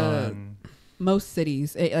what the Pokemon- most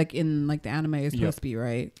cities like in like the anime is supposed to be,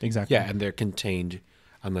 right? exactly. Yeah, and they're contained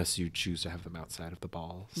unless you choose to have them outside of the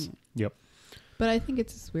balls. Yep. But I think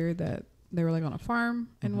it's just weird that they were like on a farm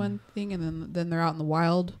in one thing, and then they're out in the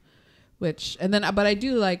wild, but I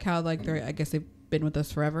do like how like I guess they've been with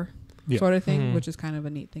us forever, Yeah. sort of thing, which is kind of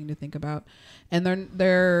a neat thing to think about. And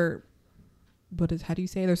they're how do you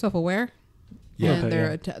say, they're self-aware? Yeah. And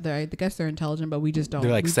Okay, they're I guess they're intelligent, but we just don't.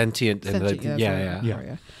 They're like we- sentient and like, that's yeah. what I'm looking for,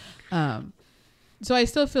 yeah. So I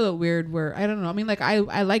still feel it weird where I don't know. I mean, like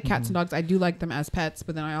I like cats and dogs. I do like them as pets,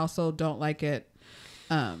 but then I also don't like it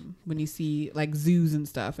when you see like zoos and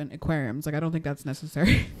stuff and aquariums. Like I don't think that's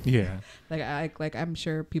necessary. Yeah. I'm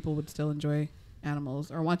sure people would still enjoy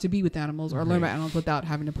animals or want to be with animals or learn about animals without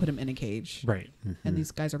having to put them in a cage. Right. And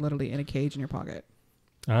these guys are literally in a cage in your pocket.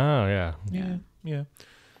 Oh, yeah. Yeah. Yeah.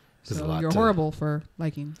 There's a So lot you're to- horrible for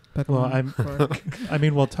liking Pokemon. Well, I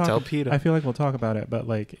mean, we'll talk. Tell Peter. I feel like we'll talk about it, but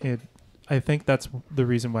like I think that's the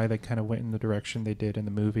reason why they kind of went in the direction they did in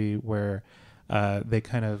the movie, where they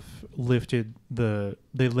kind of limited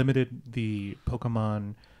the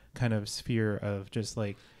Pokemon kind of sphere of just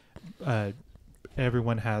like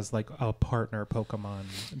everyone has like a partner Pokemon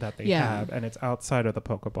that they have, and it's outside of the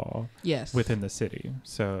Pokeball yes. within the city.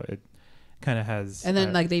 So it kind of has. And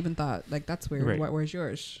then like they even thought like that's weird. Right. Where's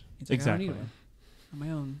yours? He's like, Exactly. I don't need one. I'm my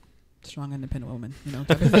own strong, independent woman. You know,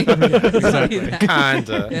 type of thing. Exactly.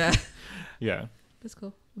 Kinda. Yeah. Yeah. That's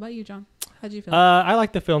cool. What about you, John? How'd you feel? I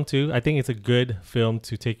like the film too. I think it's a good film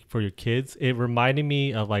to take for your kids. It reminded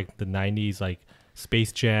me of like the 90s, like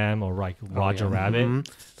Space Jam or like Roger Rabbit. Mhm.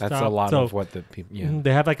 That's a stuff. lot So, of what the people. Yeah.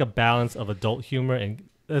 They have like a balance of adult humor, and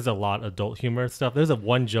there's a lot of adult humor stuff. There's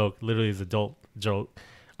one joke, literally is adult joke.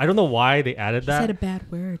 I don't know why they added You that. said a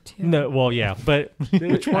bad word too. No, well, yeah, but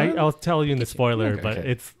I'll tell you in the spoiler. Okay, but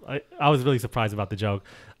okay. I was really surprised about the joke.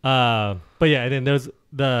 But yeah, and then there's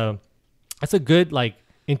that's a good like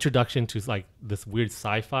introduction to like this weird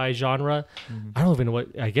sci-fi genre. I don't even know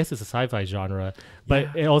what. I guess it's a sci-fi genre,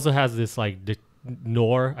 but it also has this like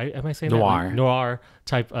noir. Am I saying Noir. that? Like, noir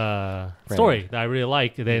type story that I really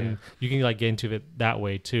like. And then you can like get into it that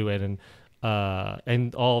way too, and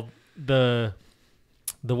and all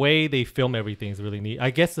the way they film everything is really neat.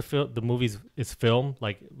 I guess the movies is filmed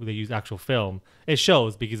like they use actual film. It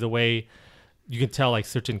shows because the way you can tell like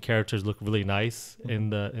certain characters look really nice in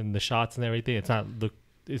the shots and everything. It's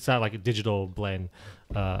not like a digital blend,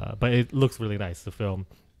 but it looks really nice, the film.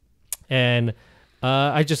 And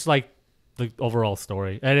I just like the overall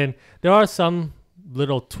story. And then there are some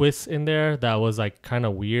little twists in there that was like kind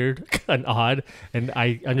of weird and odd, and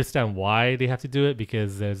I understand why they have to do it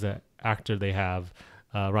because there's an actor they have,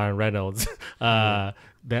 Ryan Reynolds,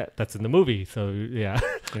 that's in the movie. So yeah.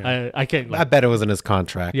 I can't. I bet it was in his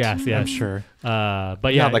contract. Yes, I'm sure.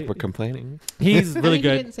 But yeah, Not like we're complaining. he's really I mean, He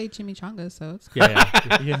good. didn't say chimichanga, so it's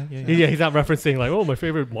Yeah. Yeah. He's not referencing like, oh, my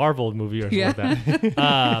favorite Marvel movie or something Yeah. like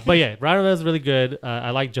that. But yeah, Ryan Reynolds is really good.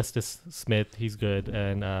 I like Justice Smith. He's good.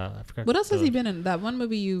 And I forgot. What else has he been in? That one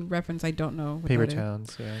movie you referenced, I don't know. what Paper that is.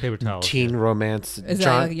 Towns. Yeah. Paper Towels. Teen romance. Is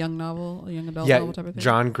that like a young novel, a young adult yeah, novel type of thing?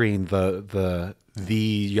 John Green, the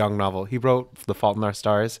young novel. He wrote The Fault in Our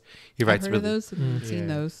Stars. He I've writes heard of really those and seen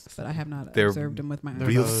those, but I have not They're observed them with my eyes.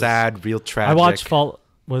 real sad, real tragic. I watched Fault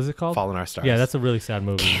What is it called? Fault in Our Stars. Yeah, that's a really sad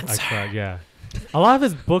movie. Cancer. I cried. Yeah, a lot of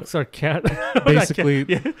his books are Basically,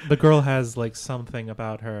 the girl has like something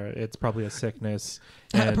about her. It's probably a sickness.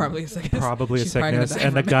 And Probably a sickness. Probably a She's probably gonna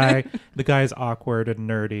sickness. die And from it. the guy's awkward and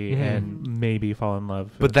nerdy Mhm. and maybe fall in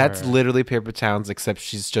love. But with that's her. literally Paper Towns, except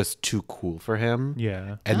she's just too cool for him.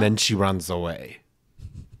 Yeah. And then she runs away.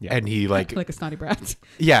 Yeah. And he like Like a snotty brat.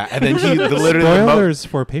 yeah, and then he literally Spoilers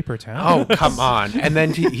for Paper Town. Oh, come on. And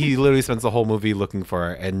then he literally spends the whole movie looking for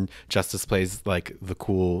her, and Justice plays like the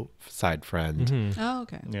cool side friend. Mhm. Oh,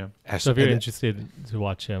 okay. Yeah. So if you're And- interested to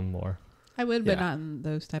watch him more I would, but Yeah. not in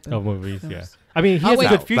those type of movies, films. yeah. I mean, he I'll has wait- a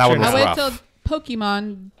good That future. one was I'll wait rough. till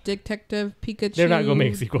Pokemon Detective Pikachu. They're not gonna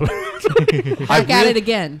make sequels. Back at it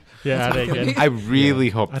again. Yeah, That's at it what again. I really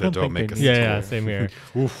hope I they don't don't think make they a need Yeah, to. yeah, same here.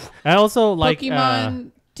 I also like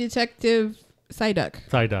Pokemon Detective Psyduck.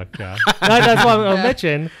 Psyduck, yeah. That's what I Yeah.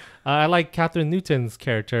 mentioned. I like Catherine Newton's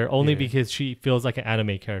character only Yeah. because she feels like an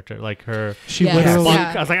anime character, like her. She Yeah. literally,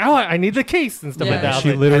 Spunk. I was like, oh, I need the case and stuff Yeah. like that. I was she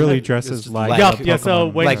like, literally and dresses it's like Yup, a yeah, so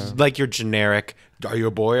Pokemon. when- like your generic, are you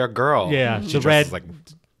a boy or girl? Yeah, She the dresses red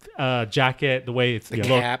like jacket, the way it's the look,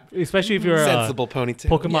 cap, especially if you're a sensible ponytail.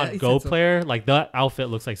 Pokemon Yeah, Go sensible. player, like that outfit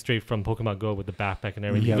looks like straight from Pokemon Go with the backpack and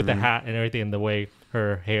everything, Yeah. with the hat and everything, and the way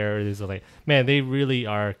her hair is. Like, man, they really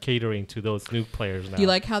are catering to those new players now. Do you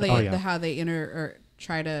like how they Oh, yeah. how they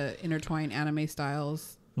try to intertwine anime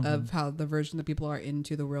styles of how the version that people are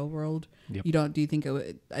into the real world? Yep. You don't? Do you think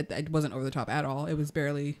it wasn't over the top at all? It was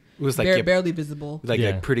barely It was like barely visible.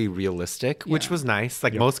 Yeah. pretty realistic, which Yeah. was nice.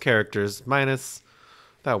 Like Yep. most characters, minus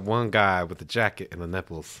that one guy with the jacket and the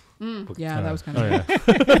nipples. Yeah, that was kind Oh, of. yeah.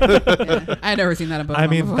 Yeah. I had never seen that in Pokemon I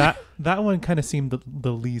mean before. that one kind of seemed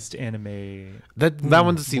the least anime. That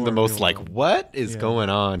one seemed the more most real like, world. what is Yeah. going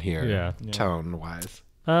on here? Yeah. Tone wise.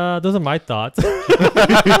 Those are my thoughts. So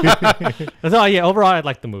yeah, overall, I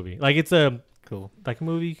like the movie. Like it's a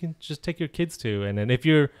movie you can just take your kids to, and then if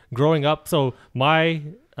you're growing up, so my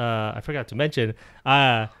I forgot to mention,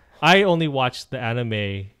 I only watched the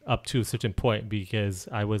anime up to a certain point because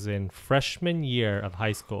I was in freshman year of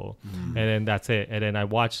high school, and then that's it. And then I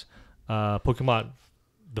watched Pokemon,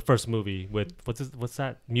 the first movie with what's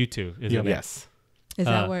that Mewtwo? Isn't it? Yes. Is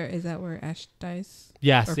that where Ash dies?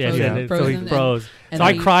 Yes, Or yes, frozen- yeah. So frozen he and- froze. and So I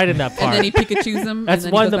then he- cried in that part. And then he Pikachu's him. That's and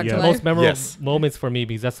then one he of goes the back to most life? memorable Yes. moments for me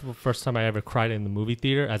because that's the first time I ever cried in the movie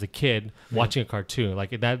theater as a kid watching a cartoon.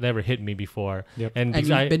 Like that never hit me before. Yep. And And because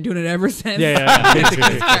you've been doing it ever since. yeah. Right, oh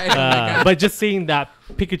my God. But just seeing that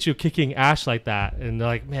Pikachu kicking Ash like that, and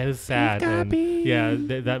like, man, this is sad. And yeah,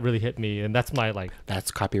 that really hit me, and that's my like. That's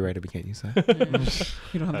copyrighted. We can't use that.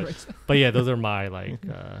 You don't have the rights. But yeah, those are my like,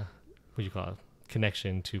 what do you call it?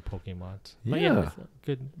 Connection to Pokemon. But yeah, Yeah. it's a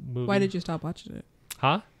good movie. Why did you stop watching it?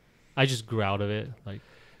 Huh? I just grew out of it. Like,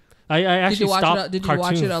 I actually Did you watch stopped it? Did you watch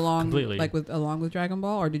cartoons it along completely. along with Dragon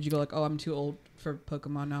Ball, or did you go like, oh, I'm too old for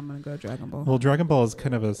Pokemon, now I'm gonna go Dragon Ball? Well, Dragon Ball is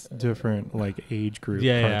kind of a different like age group.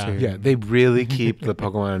 Yeah. cartoon. Yeah, they really keep the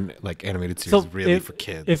Pokemon like animated series really for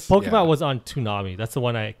kids. If Pokemon Yeah. was on Toonami, that's the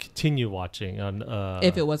one I continue watching on.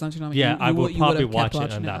 If it was on Toonami, yeah, I would you probably would've kept watch it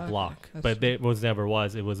watching on that Okay, block. that's But true. it was never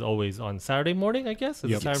was. It was always on Saturday morning, I guess.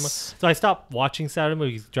 Yep. Saturday Yes. So I stopped watching Saturday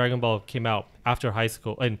movies. Dragon Ball came out after high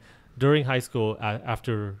school and during high school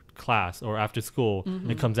after class or after school.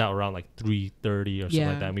 It comes out around like 3:30 or something Yeah.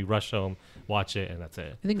 like that. And we rush home, watch it, and that's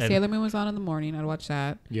it. I think and Sailor Moon was on in the morning. I'd watch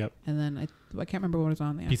that, Yep. and then I can't remember what was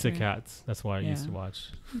on the Pizza afternoon. Cats. That's why I used to Yeah. watch.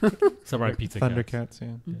 Samurai Pizza Cats. Thundercats.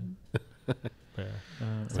 Yeah. Yeah.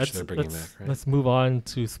 Which they're bringing back, right? Let's move on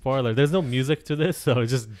to spoiler. There's no music to this, so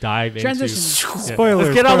just dive Transition. into Yeah. Spoilers,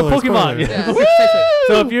 Let's get out of spoilers, Pokemon. spoilers. Yeah. Yeah.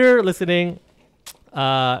 So if you're listening,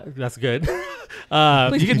 that's good. Please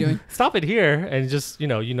You keep can doing. stop it here and just you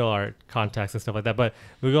know our contacts and stuff like that. But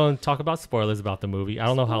we're going to talk about spoilers about the movie. I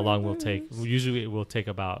don't know how long we'll take. Usually it will take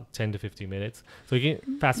about 10 to 15 minutes. So you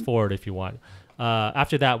can fast forward if you want.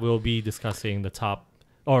 After that, we'll be discussing the top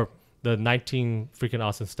or the 19 freaking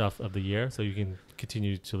awesome stuff of the year. So you can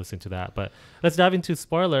continue to listen to that. But let's dive into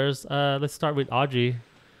spoilers. Let's start with Audrey.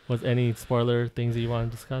 Was any spoiler things that you want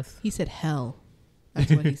to discuss? He said hell. That's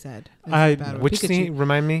what he said. That's about it. Which Pikachu. scene?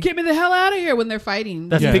 Remind me. Get me the hell out of here when they're fighting.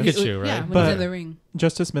 That's Yeah. Pikachu, right? Yeah, when But- he's in the ring.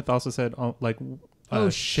 Justice Smith also said, Oh,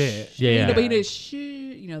 shit. Yeah. But he did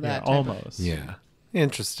shit. You know that. Yeah, type of- almost. Yeah.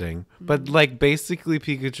 Interesting. But like basically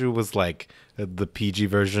Pikachu was like the PG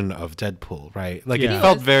version of Deadpool, right? Like Yeah. it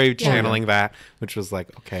felt He was, very yeah. channeling that, which was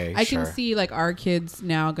like, okay, I sure. can see like our kids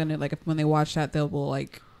now gonna like if, when they watch that they'll will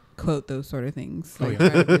like quote those sort of things. Oh, Like, yeah.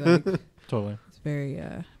 try to be like, Totally. it's very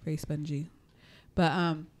spongy.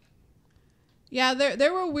 But yeah,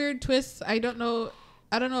 there were weird twists. I don't know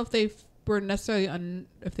if they were necessarily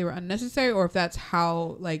if they were unnecessary, or if that's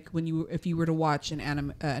how, like, if you were to watch an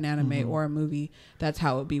anime or a movie, that's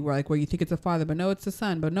how it would be, where you think it's a father, but no, it's the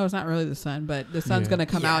son, but no, it's not really the son, but the son's gonna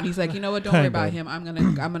come out and he's like, you know what, don't worry about him, I'm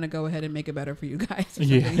gonna go ahead and make it better for you guys.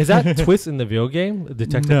 Is that twist in the video game,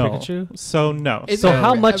 Detective Pikachu? So no. So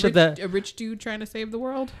how much of that? A rich dude trying to save the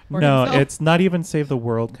world? No, it's not even save the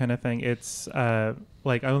world kind of thing. It's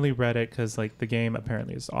like, I only read it because, like, the game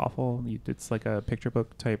apparently is awful. It's like a picture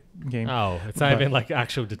book type game. Oh, it's not even like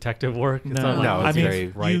actual detective work. It's not no. like,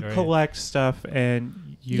 I mean, you collect stuff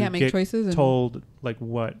and you make choices and told like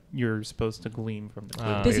what you're supposed to glean from the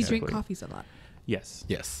clue. Does he drink coffees a lot? Yes.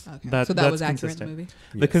 Yes. Okay. So that was accurate in the movie.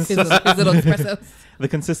 Yes. His little espressos. The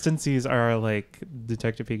consistencies are like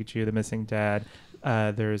Detective Pikachu, the missing dad.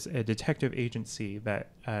 There's a detective agency that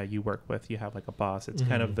you work with. You have like a boss. It's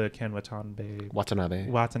kind of the Ken Watanabe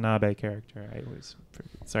character. I always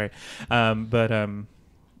forget. Sorry. But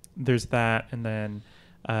there's that, and then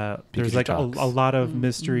there's like a lot of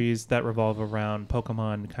mysteries that revolve around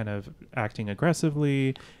Pokemon kind of acting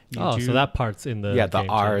aggressively. So that part's in the the game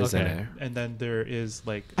R too. is in there. And then there is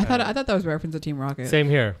like I thought that was a reference to Team Rocket. Same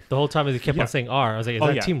here. The whole time they kept on saying R. I was like, is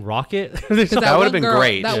that Team Rocket? That would have been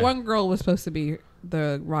great. That one girl was supposed to be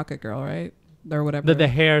the Rocket Girl, right? Or whatever. The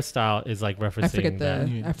hairstyle is like referencing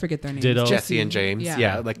I forget their names. Ditto. Jesse and James.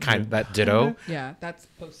 Yeah, like kind of that Ditto. Yeah, that's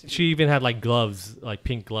supposed to be. She even had like gloves, like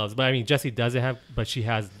pink gloves. But I mean, Jessie doesn't have, but she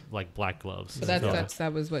has like black gloves. But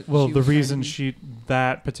that was what. Well, she the was reason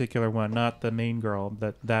that particular one, not the main girl,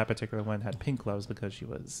 that particular one had pink gloves because she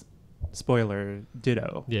was, spoiler,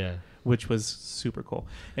 Ditto. Yeah. Which was super cool.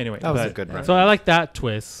 Anyway, that was a good reference. So I like that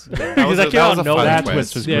twist. That was a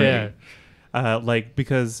twist was great. Like,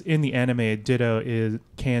 because in the anime, Ditto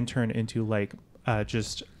can turn into like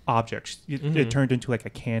just objects. It turned into like a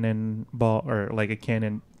cannonball or like a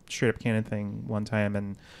straight up cannon thing one time.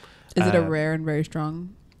 And is it a rare and very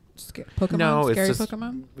strong Pokemon? No, scary it's just,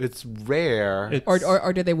 Pokemon. It's rare.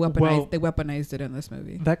 Or did they weaponize? Well, they weaponized it in this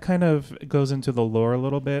movie. That kind of goes into the lore a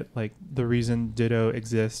little bit. Like, the reason Ditto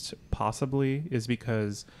exists possibly is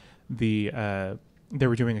because they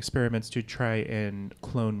were doing experiments to try and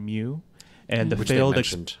clone Mew. And the failed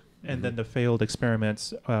then the failed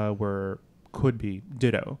experiments could be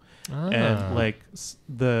Ditto, and like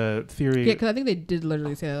the theory. Yeah, because I think they did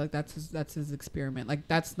literally say like that's his experiment. Like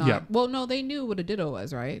that's not. Yeah. Well, no, they knew what a Ditto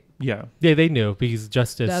was, right? Yeah. Yeah, they knew because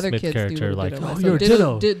Justice the other Smith's kids character, like, oh, you're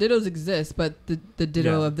Ditto. Dittos exist, but the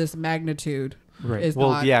Ditto of this magnitude is not.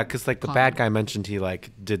 Well, yeah, because like the bad guy mentioned, he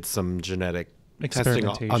like did some genetic testing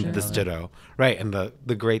on this Ditto, right? And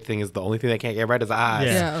the great thing is the only thing they can't get right is eyes.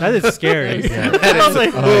 Yeah, that is scary. I was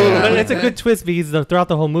like, but it's a good twist because throughout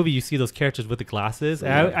the whole movie you see those characters with the glasses,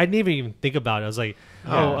 and I didn't even think about it. I was like,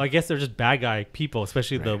 I guess they're just bad guy people,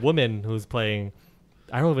 especially the woman who's playing.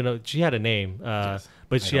 I don't even know. She had a name,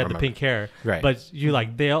 but she had the pink hair. Right. But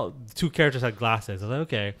two characters had glasses. I was like,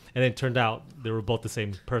 okay, and then it turned out they were both the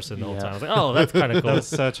same person the whole time. I was like, oh, that's kind of cool. That was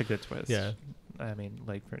such a good twist. Yeah. I mean,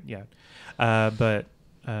 like, but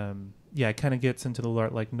it kind of gets into the lore.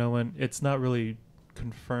 Like, it's not really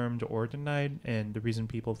confirmed or denied, and the reason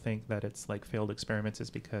people think that it's like failed experiments is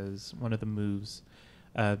because one of the moves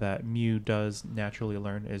that Mew does naturally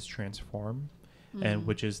learn is transform, and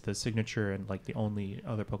which is the signature and like the only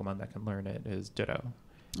other Pokemon that can learn it is Ditto.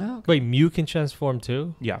 Oh, okay. Wait, Mew can transform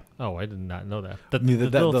too? Yeah. Oh, I did not know that. The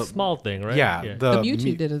little small thing, right? Yeah. The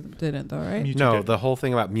Mewtwo didn't though, right? Mewtwo the whole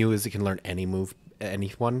thing about Mew is it can learn any move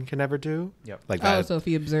anyone can ever do. Yep. Like that. Oh, so if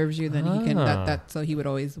he observes you, then he can. So he would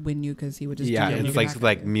always win you because he would just. Yeah, it's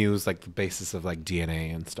like Mew's like the basis of like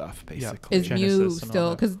DNA and stuff, basically. Is Mew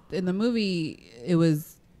still? Because in the movie it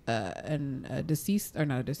was a deceased or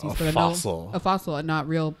not a deceased, but a fossil, and not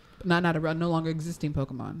real. Not a no longer existing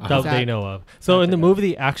Pokemon. That they know of. So in the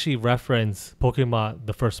movie, they actually reference Pokemon,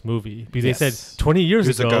 the first movie, because they said 20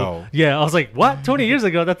 years ago. Yeah, I was like, what? 20 years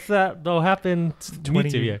ago? That'll happen.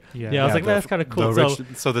 20. Yeah. I was like, that's kind of cool.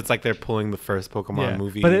 So that's like they're pulling the first Pokemon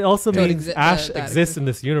movie. But it also means Ash exists in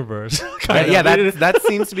this universe. That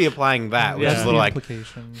seems to be applying that, which is a little like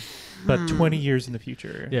implication. But 20 years in the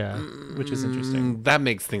future. Yeah. Which is interesting. That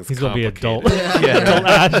makes things He's complicated. He's going to be adult. Adult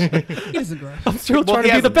Ash. He doesn't grow. I'm still trying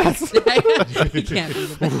to be the best. He can't be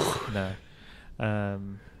the best.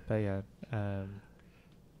 No. But yeah.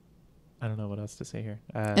 I don't know what else to say here.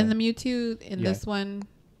 And the Mewtwo in this one,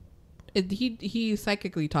 he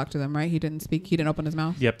psychically talked to them, right? He didn't speak. He didn't open his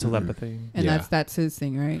mouth. Yep, telepathy. And that's his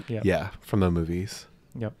thing, right? Yeah, from the movies.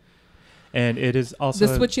 Yep. And it is also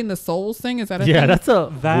the switching the souls thing. Is that a thing? That's a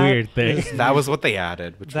weird thing. That was what they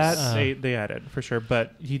added. They added for sure.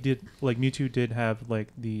 But he did Mewtwo did have like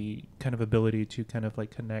the kind of ability to kind of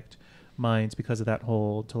like connect minds because of that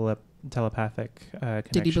whole telepathic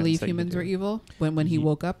connections. Did he believe that you humans do. were evil when he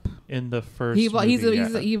woke up? In the first He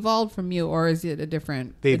movie, he evolved from Mew, or is it a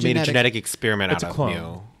different? They made a genetic experiment It's out a of clone.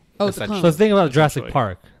 Mew. Oh, it's a clone. So let's think about Jurassic Essentially.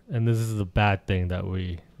 Park, and this is a bad thing that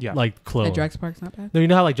we like clone. And Jurassic Park's not bad. No, you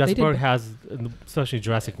know how like Jurassic They did Park has, especially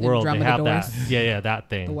Jurassic In World, they have that. Andromedodorus. Yeah, that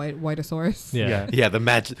thing. The whiteosaurus. Yeah. Yeah, the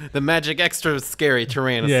magic extra scary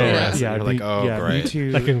Tyrannosaurus. Yeah. And you're like, oh, great.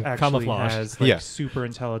 Mewtwo That can actually camouflage. has like super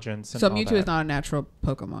intelligence. And So all Mewtwo that. is not a natural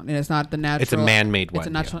Pokemon, and it's not the natural. It's a man-made one. It's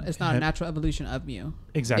a natural. yeah. It's not a natural evolution of Mew.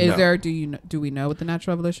 Exactly. Is there? Do we know what the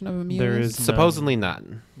natural evolution of a Mew There is? is Supposedly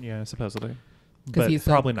none. Yeah, supposedly. Because But he's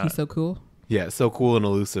probably not. He's so cool. Yeah, so cool and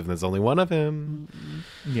elusive, and there's only one of him.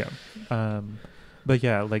 Yeah. But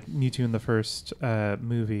yeah, like Mewtwo in the first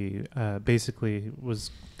movie basically was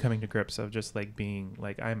coming to grips of just like being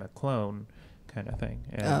like, I'm a clone kind of thing.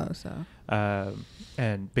 And,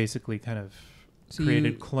 and basically kind of So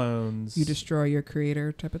created clones. You destroy your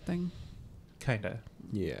creator type of thing. Kind of.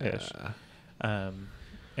 Yeah.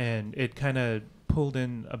 And it kind of pulled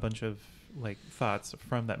in a bunch of like thoughts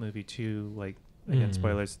from that movie too. Like, again,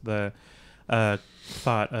 spoilers, the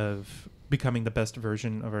thought of becoming the best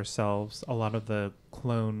version of ourselves. A lot of the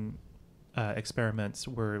clone experiments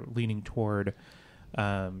were leaning toward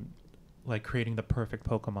like creating the perfect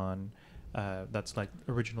Pokemon. That's like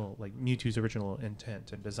original, like Mewtwo's original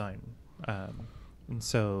intent and design. And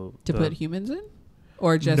so To put humans in?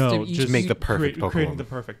 Or just to just make the perfect Pokemon. Creating the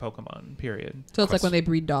perfect Pokemon, period. So it's like when they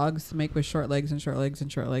breed dogs, make with short legs and short legs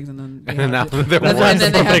and short legs, and then they And have then they're and worse.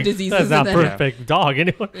 then they have diseases. That's not and then, perfect dog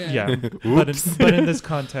anyway. Yeah. but in this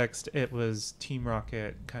context, it was Team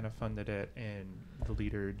Rocket kind of funded it, and the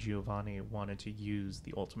leader Giovanni wanted to use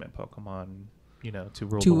the ultimate Pokemon, you know, to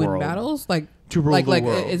rule to the win world. battles, like To rule the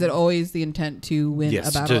world. is it always the intent to win Yes,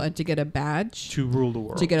 a battle to- and to get a badge, to rule the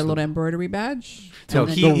world, to get a little embroidery badge? No,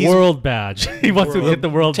 And then- The he's- world badge. He wants to get the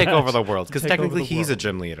world Take badge. over the world, because Take over technically the he's a world.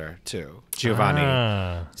 gym leader too, Giovanni.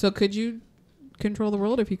 Ah. So could you control the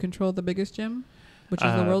world if you control the biggest gym, which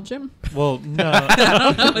is the world gym? Well, no.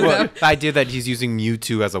 Well, the idea that he's using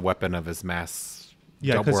Mewtwo as a weapon of his mass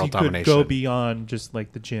Yeah, because world he could domination. go beyond just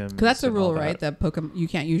like the gym. Because that's a rule, right? That Pokemon, you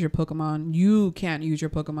can't use your Pokemon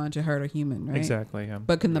to hurt a human, right? Exactly. Yeah.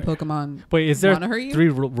 But can the Pokemon Wait, is there wanna hurt you? three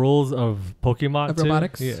rules of Pokemon Of too?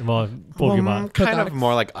 robotics? Yeah, well, Pokemon. Kind of Robotics.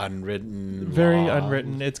 more like unwritten. Very law.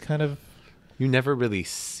 unwritten. It's kind of You never really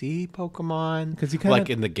see Pokemon 'Cause you kinda- like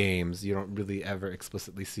in the games. You don't really ever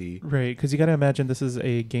explicitly see. right, because you got to imagine this is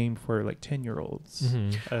a game for like 10-year-olds.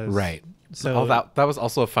 Right. So Oh, that was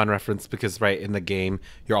also a fun reference because in the game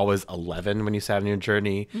you're always 11 when you start on your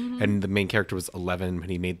journey, and the main character was 11 when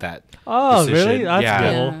he made that. Oh, decision. really? That's Yeah.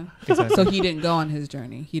 cool. Yeah. Exactly. So he didn't go on his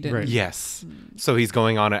journey. He didn't. Right. Yes. So he's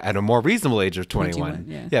going on at a more reasonable age of 21. 21,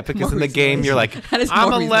 yeah. Yeah, because More in the game reasonable you're age. like, That is I'm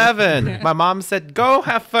more reasonable. 11. Yeah. My mom said, go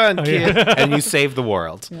have fun, kid. And you save the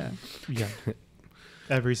world. Yeah. yeah,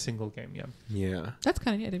 every single game. Yeah. Yeah. That's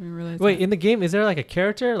kind of neat. I didn't even realize. Wait, that. in the game, is there like a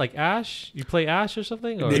character like Ash? You play Ash or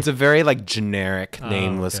something? Or? It's a very generic,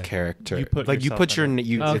 nameless okay. character. You put you yourself put your in it.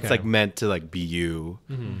 you. Okay. It's meant to be you,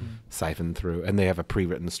 Mm-hmm. siphon through, and they have a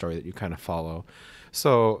pre-written story that you kind of follow.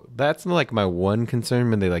 So that's my one concern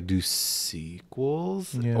when they do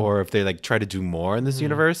sequels, Yeah. or if they try to do more in this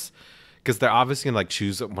universe, because they're obviously gonna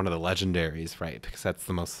choose one of the legendaries, right? Because that's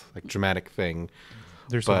the most dramatic thing.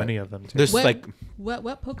 There's so But many of them too. There's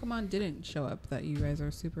what Pokemon didn't show up that you guys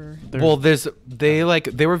are super? well, they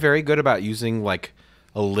were very good about using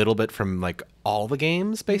a little bit from all the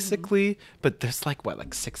games basically, but there's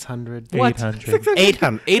 600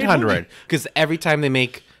 800. 800 because every time they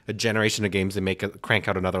make a generation of games they crank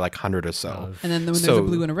out another 100 or so. And then when there's So- a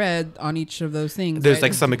blue and a red on each of those things, There's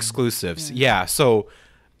right? some exclusives. Yeah, so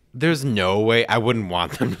there's no way I wouldn't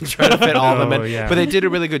want them to try to fit all of them in. Oh, yeah. But they did a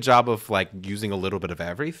really good job of using a little bit of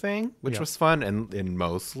everything, which Yeah. was fun and in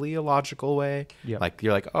mostly a logical way. Yep.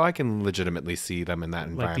 You're oh, I can legitimately see them in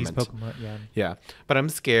that Like these environment. Pokemon. Yeah. Yeah, but I'm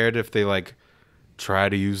scared if they try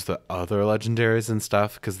to use the other legendaries and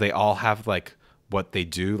stuff because they all have what they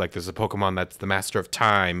do. There's a Pokemon that's the master of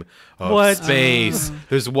time, of What? space.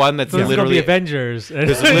 There's one that's So it's gonna be literally Avengers.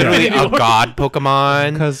 there's literally a god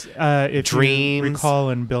Pokemon. Because if Dreams. you recall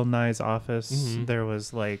in Bill Nye's office, there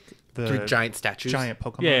was the 3 giant statues. giant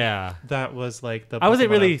Pokemon. Yeah. That was the. I wasn't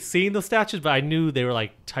Pokemon really of seeing those statues, but I knew they were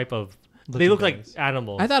type of. They look like Legendaries.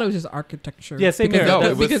 animals. I thought it was just architecture. Yeah, same because here. of No,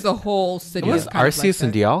 the- it was- because the whole city It was is kind of Arceus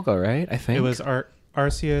and that. Dialga, right? I think It was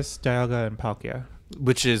Arceus, Dialga, and Palkia.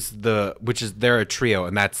 which is they're a trio,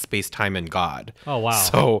 and that's space, time, and God. Oh wow!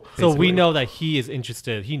 So we basically- know that he is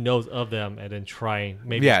interested. He knows of them, and then trying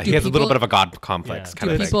maybe. Yeah, he has a little people- bit of a god complex Yeah. kind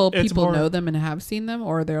Do of thing. people It's people more- know them and have seen them,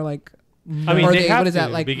 or they're I mean, Or they have what is to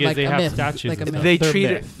that, like because they a have myth, statues. like a and myth.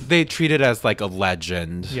 stuff. They treat it as like a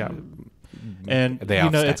legend. Yeah. And They you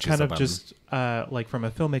have know, it's statues kind of of them. just like from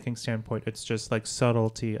a filmmaking standpoint, it's just like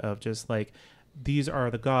subtlety of just like these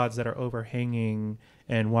are the gods that are overhanging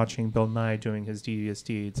and watching Bill Nye doing his devious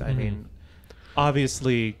deeds. I mean,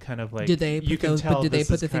 obviously, kind of like Did they you put can those? tell Did they this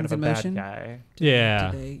put is the kind things of in a motion? bad guy.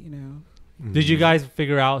 Yeah. Did they, you know? Did you guys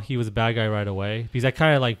figure out he was a bad guy right away? Because I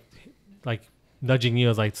kind of like nudging you. I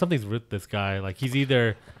was like, something's with this guy. Like he's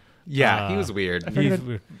either he was weird.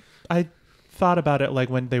 I thought about it like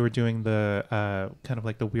when they were doing the kind of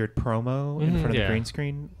like the weird promo in front of the green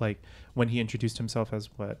screen, like when he introduced himself as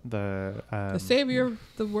what the savior of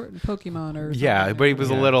the Pokemon or Yeah, but he was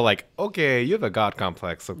a little like, okay, you have a god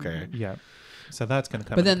complex, okay. Yeah. So that's gonna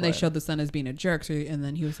come. But then into they play. showed the son as being a jerk, so, and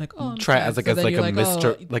then he was like, "Oh, I'm Try sad." as like So as then like you're a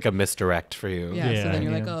like, a misdirect for you. Yeah, so then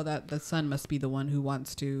you're like, Yeah. oh, that the son must be the one who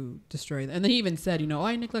wants to destroy them. And then he even said, you know,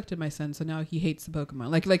 I neglected my son, so now he hates the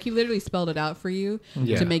Pokemon. Like he literally spelled it out for you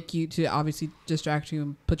Yeah. to make you, to obviously distract you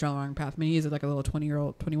and put you on the wrong path. I mean, he is like a little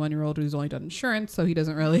 21-year-old who's only done insurance, so he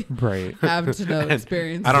doesn't really right have to know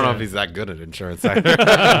experience. I don't know if he's that good at insurance either.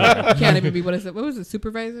 Can't even be, what was it,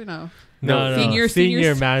 supervisor? No. Senior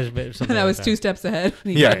Senior management. Or something that like was 2 steps ahead.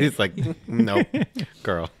 Yeah, he's like, no,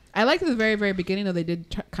 girl. I like the very, very beginning, though. They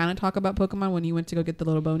did kind of talk about Pokemon when he went to go get the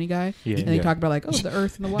little bony guy. Yeah. And they talked about, like, oh, the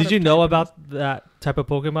earth and the water. Did you know about that type of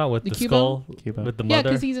Pokemon with the Cubone? skull Cubone. with the Yeah, mother?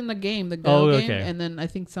 because he's in the game, the Go game. okay. And then I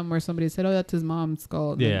think somewhere somebody said, oh, that's his mom's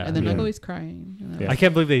skull. And Yeah. then like, Yeah. oh, he's crying. And then- Yeah. I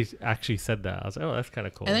can't believe they actually said that. I was like, oh, that's kind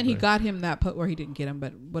of cool. And then he But- got him that where he didn't get him,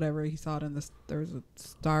 but whatever, he saw it in this. There was a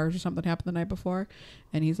stars or something happened the night before,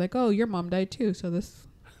 and he's like, "Oh, your mom died too." So this,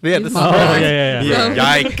 Yeah, his this mom Oh, died. yeah. So-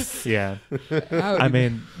 Yikes. Yeah. I would I be-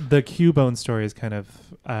 mean, the Cubone story is kind of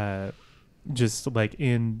just like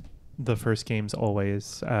in the first games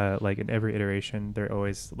always, like in every iteration, there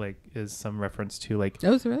always like is some reference to like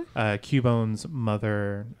oh, is it really? Cubone's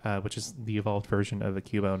mother, which is the evolved version of the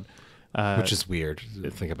Cubone. Which is weird to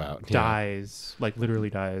think about. Yeah. Dies, like literally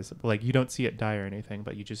dies. Like you don't see it die or anything,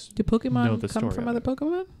 but you just Do Pokemon know the come story from of other it.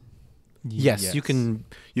 Pokemon? Yes, you can.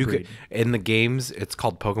 You could Breed. in the games. It's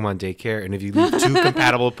called Pokemon Daycare, and if you leave 2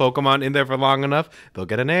 compatible Pokemon in there for long enough, they'll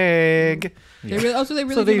get an egg. They really, also they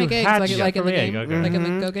really So do they make eggs, hatch like in the from egg, game, okay. like in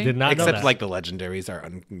the Go game. Did not know Except that. like the legendaries are.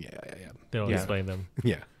 Yeah. They don't Yeah. explain them.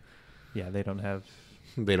 Yeah. Yeah, they don't have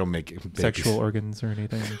They don't make it sexual organs or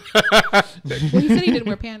anything. Well, he said he didn't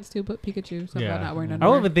wear pants too, but Pikachu, so Yeah. about not wearing I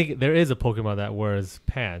underwear. don't even think there is a Pokemon that wears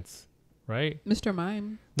pants, right? Mr.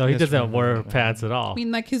 Mime. No, he Mr. doesn't Mime, wear yeah. pants at all. I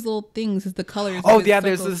mean, like his little things, is the colors. Oh his yeah,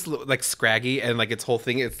 there's circles. this like Scraggy, and like its whole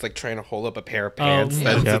thing. It's like trying to hold up a pair of pants.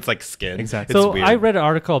 yeah. That's Yep. it's like skin. Exactly. It's So weird. I read an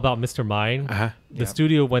article about Mr. Mime. Uh-huh. The Yeah.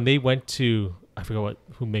 studio, when they went to, I forget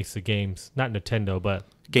who makes the games, not Nintendo, but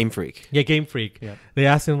Game Freak. yeah, Game Freak. Yeah. They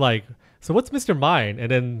asked him like, so what's Mr. Mime?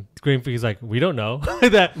 And then Game Freak's like, we don't know.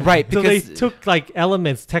 that Right, So they because- took like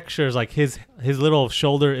elements, textures, like his little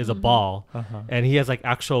shoulder is a ball, Uh-huh. and he has like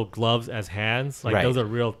actual gloves as hands. Like Right. those are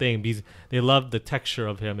real thing. Because they loved the texture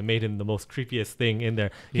of him and made him the most creepiest thing in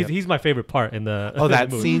there. Yep. He's my favorite part in the. Oh,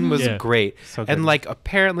 that movie. scene was Yeah. great. So and good. like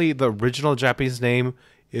apparently the original Japanese name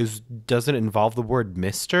doesn't involve the word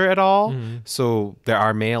Mister at all. So there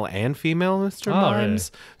are male and female Mr. Oh, really? Mimes.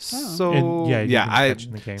 So And, yeah, you can I catch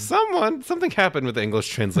in the game. something happened with the English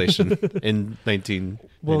translation in 1999.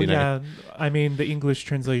 Well, yeah. I mean, the English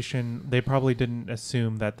translation, they probably didn't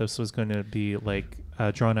assume that this was going to be like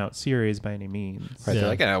a drawn out series by any means. Right, Yeah. they're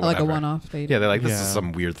like, Or like a whatever. one-off. They Yeah, they're like, this is Yeah.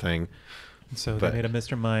 some weird thing. So But- they made a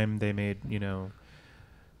Mr. Mime. They made,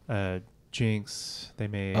 Jinx. They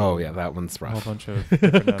made Oh yeah, that one's a whole rough. bunch of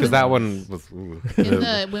Because that one was. Ooh. in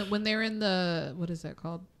the when they're in the, what is that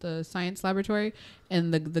called, the science laboratory,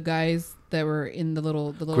 and the guys that were in the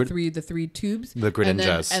little three tubes, The and then,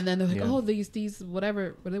 Greninjas. and then they're like, Yeah. oh, these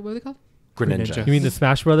whatever, what are they called? Greninja. You mean the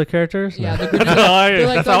Smash Brother characters? Yeah, No. the Greninjas. They're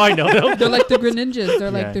like That's how I know them. They're like the Greninjas. They're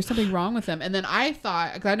like, Yeah. there's something wrong with them. And then I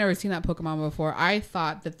thought, because I've never seen that Pokemon before, I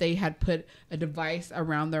thought that they had put a device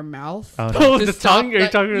around their mouth. Oh, no. Oh, to the stop tongue? Are you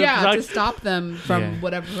that- talking about yeah, the tongue? to stop them from Yeah.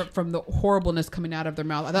 whatever, from the horribleness coming out of their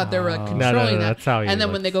mouth. I thought they were like Oh. controlling No, that. that's how he and then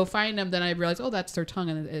when looks. they go find them, then I realized, oh, that's their tongue,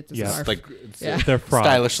 and it's a Yeah. scarf. Like it's Yeah. They're frogs.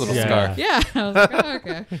 stylish little Yeah. scarf. Yeah, I was like, oh,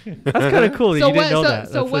 okay. That's kind of cool that so you didn't know so, that.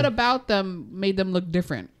 so That's what a- about them made them look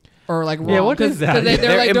different or like wrong? Yeah, what is 'Cause- that? 'cause Their Their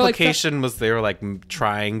they're like implication was they were like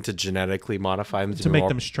trying to genetically modify them To be make more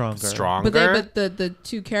them stronger. Stronger. But the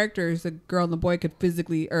two characters, the girl and the boy, could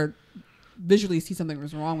physically or visually see something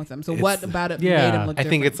was wrong with them. So what about it made Yeah. them look I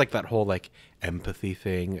think different? it's like that whole like empathy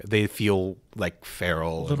thing. They feel like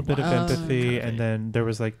feral. A little bit of wild. empathy, Kind of and thing. then there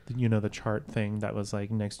was like the chart thing that was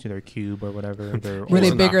like next to their cube or whatever. Were they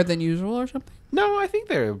Well, bigger than usual or something? No, I think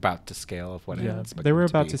they're about to scale of what I Yeah, expected they were them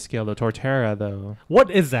about be. to scale the Torterra though. What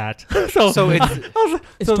is that? So it's So when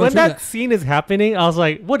Tortuga. that scene is happening, I was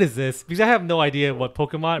like, "What is this?" Because I have no idea what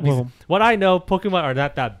Pokemon. Because Well- what I know, Pokemon are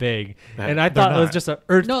not that big, and I They're thought it was not. just an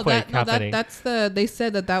No, earthquake happening. that's they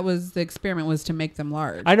said that was the experiment was to make them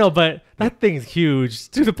large. I know, but that thing's huge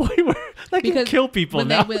to the point where that can kill people when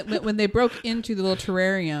now. when they broke into the little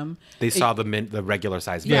terrarium, they saw the regular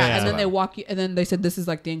size. yeah, Yeah. and then they walk you, and then they said this is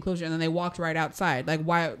like the enclosure, and then they walked right outside. Like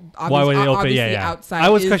why? Why would they open? Obviously, Yeah, yeah. outside I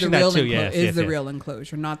was is questioning the that real too, yes, is yes, the yes. real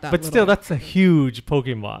enclosure, not that. But little. still, that's a huge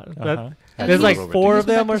Pokemon. Uh-huh. There's It's like a little 4 of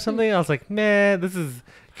ridiculous. them or something. I was like, man, this is.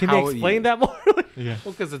 Can How- they explain that more? Yeah,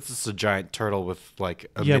 Well, because it's just a giant turtle with like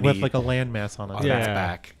a yeah, mini with like a landmass on it. on Yeah. its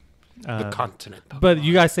back. The continent. But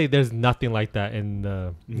you guys say there's nothing like that in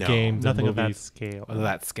the No, games, nothing and of that movies. scale. Of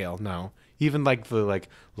that scale, no. Even like the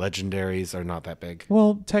legendaries are not that big.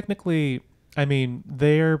 Well, technically, I mean,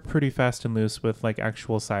 they're pretty fast and loose with like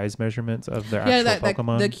actual size measurements of their yeah, actual that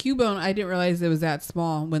Pokemon. the Cubone. I didn't realize it was that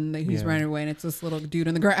small when he's Yeah. running away, and it's this little dude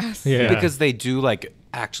in the grass. Yeah. Because they do like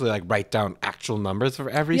actually like write down actual numbers for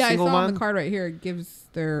every yeah. I single saw on one. the card right here. It gives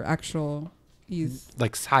their actual. He's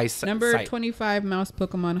Like size number site. 25 mouse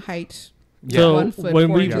Pokemon height. So 1 foot, when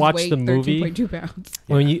 4 we inches, watch weight, the movie, 13.2 pounds.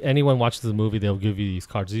 when anyone watches the movie, they'll give you these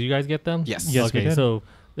cards. Did you guys get them? Yes. Yes, we Okay, did. so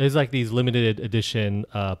there's like these limited edition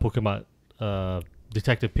Pokemon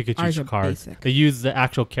Detective Ours Pikachu are cards. basic. They use the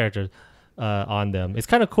actual characters on them. It's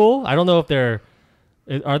kind of cool. I don't know if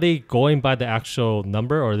are they going by the actual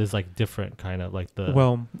number or is like different kind of like the.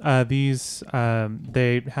 Well, these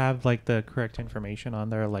they have like the correct information on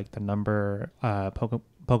there, like the number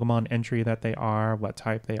Pokemon entry that they are, what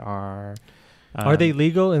type they are. Are they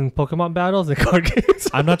legal in Pokemon battles and card games?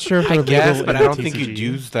 I'm not sure if I they're guess, legal but in I the don't think you'd TCG.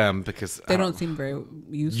 use them because They don't seem very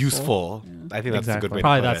useful. useful. Yeah. I think that's a good Exactly. way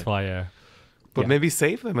Probably to put that's it. why, yeah. But Yeah. maybe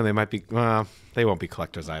save them and they might be. They won't be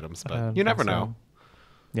collector's items, but you never So, know.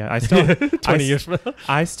 Yeah, I still 20 years from now.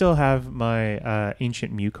 I still have my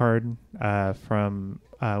ancient Mew card from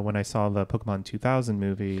when I saw the Pokemon 2000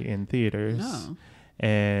 movie in theaters. Oh.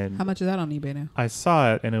 And How much is that on eBay now? I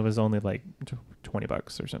saw it and it was only like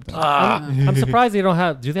 $20 or something. I'm surprised they don't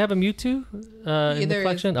have. Do they have a Mewtwo in the there is-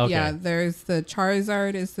 collection? Okay. Yeah, there's the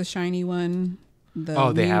Charizard is the shiny one. The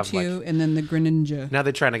Oh, they Mewtwo, have, like- and then the Greninja. Now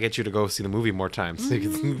they're trying to get you to go see the movie more times so you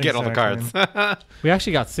can get all the Exactly. cards. We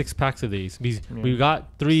actually got 6 packs of these. We got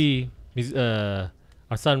 3.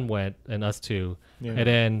 Our son went and us 2, Yeah. and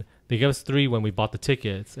then they gave us 3 when we bought the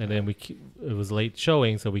tickets, and then it was late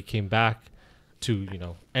showing, so we came back to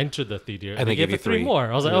enter the theater, And they gave gave you us 3 3.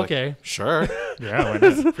 more. I was like, You're okay. Sure. Yeah, why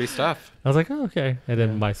not? Free stuff. I was like, oh, okay. And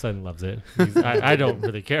then my son loves it. I don't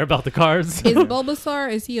really care about the cards. Is Bulbasaur?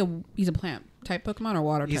 He's a plant type Pokemon or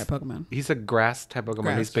water He's- type Pokemon? He's a grass type Pokemon.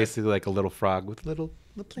 Grass He's type. basically like a little frog with a little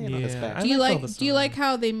plant on his Yeah, back. I Do you like like? Do you Bulbasaur. like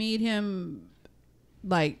how they made him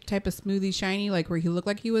like type of smoothie shiny, like where he looked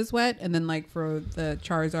like he was wet, and then like for the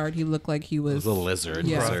Charizard, he looked like he was a lizard.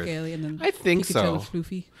 Yeah, Lizard. scaly, and then I think Pikachu so. was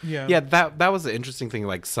floofy. Yeah, that was the interesting thing.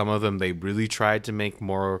 Like some of them, they really tried to make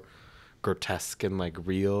more grotesque and like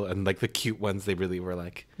real, and like the cute ones, they really were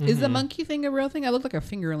like, Is the monkey thing a real thing? I look like a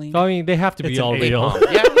fingerling. I mean, they have to be It's an all ape real. palm.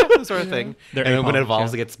 yeah, that sort of thing. They're And then when it ape evolves,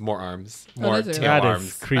 palms, it yeah. gets more arms, Oh, more does it? tail That arms.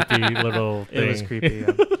 is creepy little thing. It was creepy.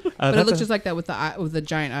 Yeah. But it looks just like that with the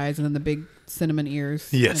giant eyes and then the big cinnamon ears.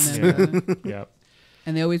 Yes. And, then yeah.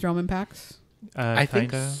 and they always roam in packs. I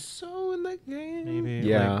think Kinda. so in that game. Maybe.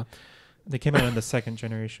 Yeah. Like, they came out in the second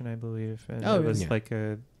generation, I believe. And Oh, it was yeah. like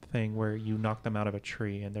a thing where you knock them out of a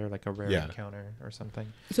tree and they're like a rare Yeah. encounter or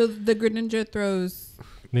something. So the Greninja throws.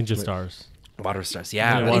 Ninja stars. Water stars.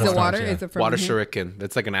 Yeah. Yeah, water Is it stars, water? yeah. Is it from Water him? shuriken.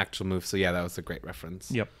 It's like an actual move. So yeah, that was a great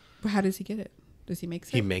reference. Yep. How does he get it? Does he make it?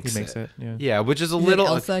 He makes, He makes it. Yeah. Yeah, which is a Is it little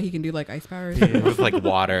Elsa. He can do like ice powers. with like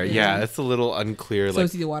water. Yeah. Yeah, it's a little unclear. So like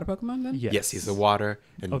is he a water Pokemon then? yes, he's a water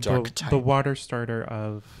and Oh, dark the, type. the water starter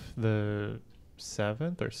of the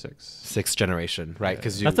 7th or 6th. 6th generation, right?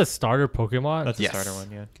 Because That's a starter Pokemon. That's Yes. the starter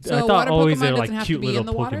one, yeah. So I a thought water always Pokemon they were doesn't like have to cute be in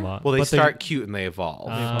little the water? Pokemon. well, they But they- start cute and they evolve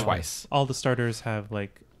Ah. twice. All the starters have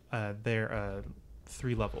like their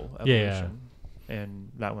 3-level Yeah, evolution. And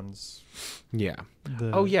that one's Yeah.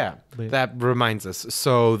 the Oh yeah, the- that reminds us.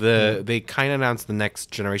 So they kind of announced the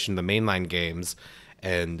next generation, the mainline games,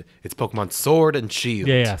 and it's Pokemon Sword and Shield.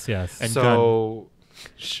 Yeah, yes. And so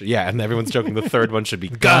yeah, and everyone's joking the third one should be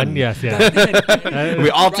Gun, Gun. yes, yes. We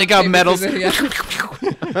all take out paper, medals. scissors,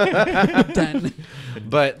 Done.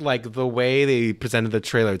 But like the way they presented the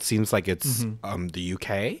trailer, it seems like it's Mm-hmm. the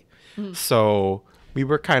UK. So We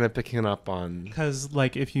were kind of picking up on Because,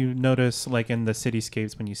 like, if you notice, like, in the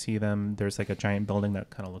cityscapes, when you see them, there's, like, a giant building that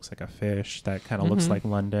kind of looks like a fish, that kind of looks like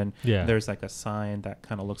London. Yeah. There's, like, a sign that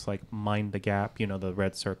kind of looks like Mind the Gap, you know, the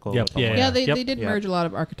red circle. Yep. with the Yeah. line. Yeah, they, Yep. they did merge a lot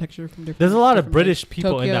of architecture from different. There's a lot of different, British like,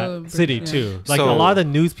 people in Tokyo, that city British, too. yeah. Like a So- lot of the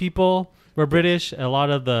news people were British. A lot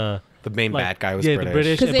of the main like, bad guy was yeah, British. the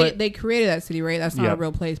British. Because but- they created that city, right? That's not Yeah. a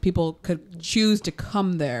real place. People could choose to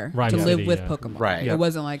come there Ryme to live City, with yeah. Pokemon. Right. It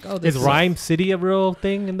wasn't like, oh, this Is Ryme City a real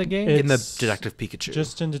thing in the game? It- in the It's Detective Pikachu.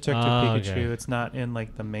 Just in Detective Ah, Pikachu. okay. It's not in,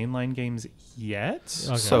 like, the mainline games yet.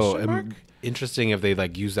 Okay. so Question mark? interesting if they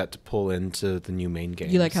like use that to pull into the new main game.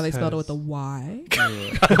 You like how they spelled it with a Because- Y?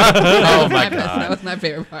 Oh my That god. was my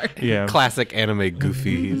favorite part. Yeah. Classic anime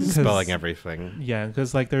goofy 'Cause- spelling everything. Yeah,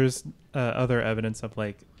 because, like, there's other evidence of,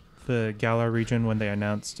 like, the Galar region when they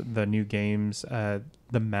announced the new games.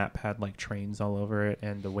 The map had, like, trains all over it,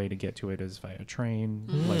 and the way to get to it is via train,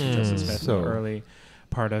 like just especially So- early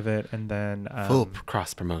part of it, and then Full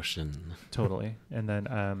cross promotion. totally, and then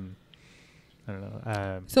I don't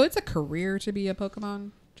know. So it's a career to be a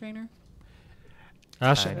Pokemon trainer?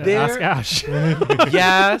 Ash, There- ask Ash.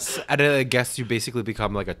 Yes, and I guess you basically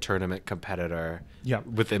become like a tournament competitor. Yeah.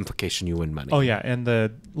 With the implication you win money. Oh yeah, and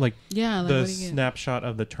the like Yeah, like, the what do you get? snapshot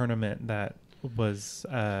of the tournament that was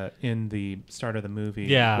in the start of the movie.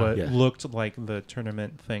 Yeah. Yeah. Looked like the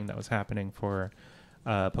tournament thing that was happening for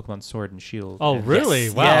Pokemon Sword and Shield. Oh, And- really?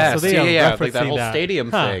 Yes. Wow. Yes. So they are yeah, like that referencing whole that. stadium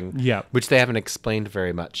Huh. thing. Yeah. Which they haven't explained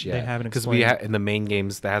very much yet. They haven't because we explained. in the main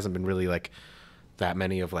games there hasn't been really like that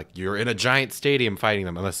many of like you're in a giant stadium fighting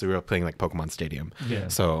them unless we were playing like Pokemon Stadium. Yeah.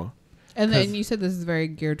 So And then you said this is very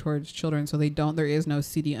geared towards children, so there is no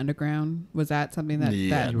CD Underground. Was that something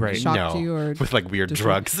that Right. shocked no, you? Or with like weird just-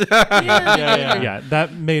 drugs. Yeah,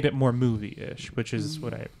 that made it more movie-ish, which is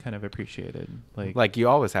what I kind of appreciated. Like, like you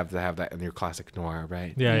always have to have that in your classic noir,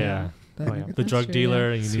 right? Yeah, yeah. That- Oh, yeah. The that's drug true,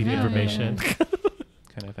 dealer, yeah. you need Yeah, information.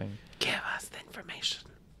 kind of thing. Give us the information.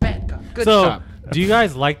 Bad guy. Good So, job. do you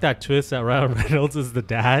guys like that twist that Ryan Reynolds is the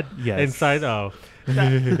dad? Yes. Inside, I was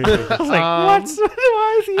like, what?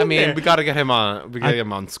 Why is he? I in mean, there? we gotta get him on. We gotta get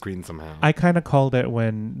him on screen somehow. I kind of called it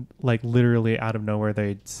when, like, literally out of nowhere,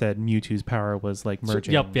 they said Mewtwo's power was like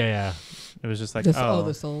merging. Yep. Yeah, yeah. It was just like,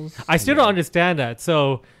 the souls. I still don't understand that.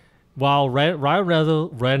 So, while Ryan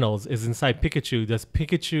Reynolds is inside Pikachu, does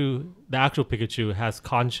Pikachu, the actual Pikachu, has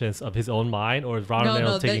conscience of his own mind, or is Ryan No,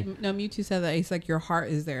 Reynolds taking? Mewtwo said that it's like your heart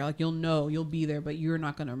is there, like you'll be there, but you're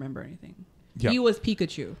not gonna remember anything. Yeah. He was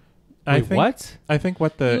Pikachu. Wait, what? I think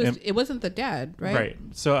what the It wasn't the dad, right? Right.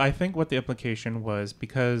 So I think what the implication was,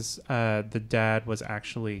 because the dad was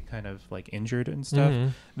actually kind of like injured and stuff,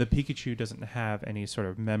 Mhm. the Pikachu doesn't have any sort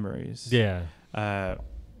of memories. Yeah.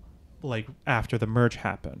 Like after the merge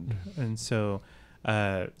happened, and so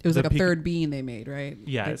It was the like a third being they made, right?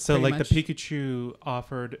 Yeah. So like the Pikachu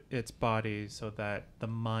offered its body so that the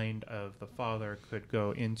mind of the father could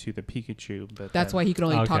go into the Pikachu, but That's then- why he could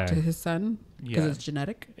only talk to Okay. his son because Yeah. it's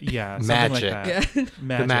genetic. Yeah, something like Magic. that.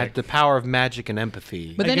 Yeah. Magic. The power of magic and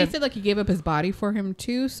empathy. But then Again- he said like he gave up his body for him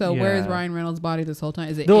too. So where is Yeah. Ryan Reynolds' body this whole time?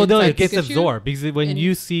 Is it No, inside it gets Pikachu? absorbed because when And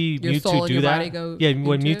you see your soul Mewtwo and do your that, body go yeah,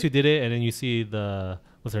 when into Mewtwo it? did it, and then you see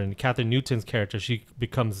what's her name, Catherine Newton's character, she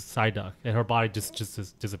becomes Psyduck, and her body just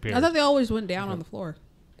disappears. I thought they always went down on the floor.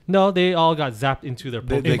 No, they all got zapped into their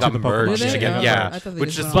They Pokemon. got the Pokemon. merged Did they? again. Oh, Yeah, I thought they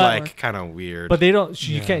which just is went on like kind of weird. But they don't.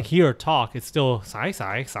 You Yeah. can't hear or talk. It's still sigh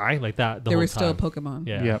like that. The They whole were still time. Pokemon.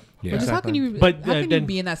 Yeah. Yep. Yeah. Which is how can you? But, how can then- you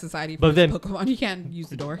be in that society? but For then- Pokemon, you can't use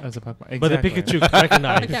the door. As a Pokemon. But the Exactly. Pikachu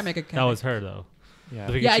recognized I can't make a that was her though. Yeah.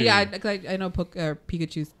 The Yeah, Pikachu- yeah. I know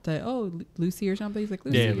Pikachu's like, oh, Lucy or something. He's like,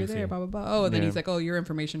 Lucy, Yeah, you're Lucy. there, blah, blah, blah. Oh, and then Yeah. he's like, oh, your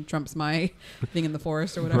information trumps my thing in the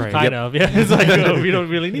forest or whatever. Right. Kind of, yeah. It's like, oh, we don't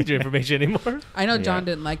really need your information anymore. I know John Yeah.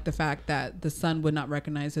 didn't like the fact that the son would not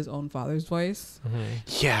recognize his own father's voice.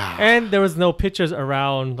 yeah. And there was no pictures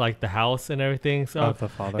around like the house and everything. So Of the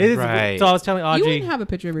father. it is, Right. So I was telling You Audrey, wouldn't have a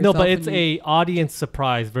picture of no, yourself. but it's when you- a audience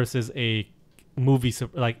surprise versus a movie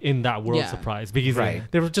like in that world Yeah. surprise because Right.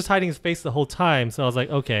 they were just hiding his face the whole time. So I was like,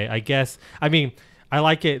 okay, I guess. I mean, I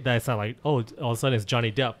like it that it's not like, oh, all of a sudden it's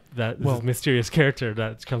Johnny Depp, that this mysterious character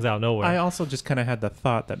that comes out of nowhere. I also just kind of had the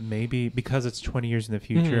thought that maybe because it's 20 years in the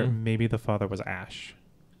future, Mhm. maybe the father was Ash.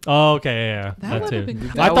 Oh, okay, yeah, That that would've too. been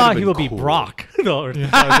cool. I That thought would've he been would be cool. Brock. No,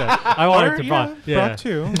 I wanted to Brock. Yeah, Brock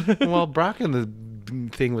too. Well, Brock in the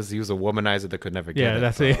thing was he was a womanizer that could never get yeah, it.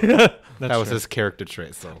 that's so it. that was true. his character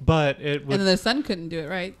trait. So But it And would. then the son couldn't do it,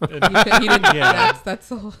 right? he didn't. Yeah. That's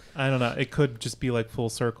the whole. I don't know. It could just be like full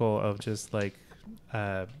circle of just like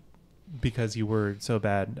because you were so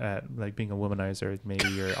bad at like being a womanizer, maybe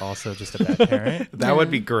you're also just a bad parent. That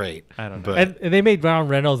would be great. I don't know. And they made Ryan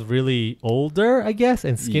Reynolds really older, I guess,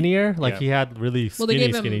 and skinnier. Like he had really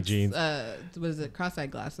skinny jeans. Was it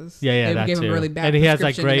cross-eyed glasses? Yeah, they that gave too. him really bad. And he has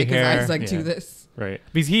like prescription to gray make his hair. eyes, like do this. Right.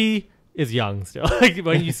 Because he is young still. Like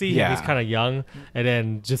when you see him, he's kind of young, and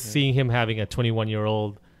then just seeing him having a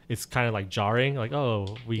 21-year-old, it's kind of like jarring. Like,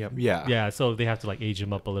 oh, so they have to like age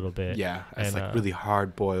him up a little bit. Yeah, it's like really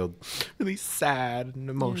hard-boiled, really sad and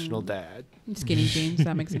emotional dad. Skinny jeans,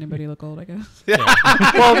 that makes anybody look old, I guess.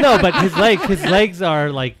 Well, no, but his legs are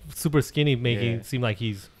like super skinny, making it seem like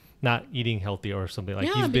he's not eating healthy or something. Like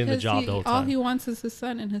he's been in the job the whole time. All he wants is his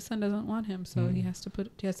son, and his son doesn't want him, so he has to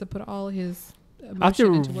put all his. I have to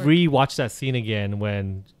re-watch that scene again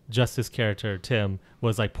when Justice's character Tim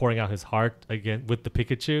was like pouring out his heart again with the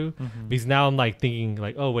Pikachu, because now I'm like thinking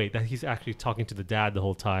like, oh wait, that he's actually talking to the dad the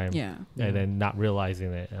whole time, and then not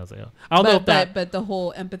realizing it. And I was like, oh. I don't know if that. But the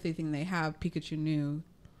whole empathy thing they have, Pikachu knew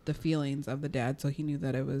the feelings of the dad, so he knew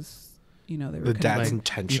that it was. They were the dad's like,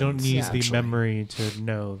 intentions. You don't need the memory to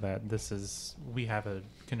know that we have a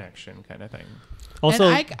connection kind of thing. Also,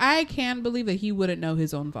 and I can believe that he wouldn't know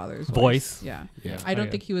his own father's voice. Yeah. I don't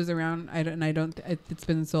think he was around. It's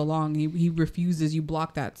been so long. He refuses. You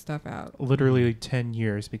block that stuff out. Literally 10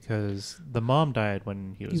 years because the mom died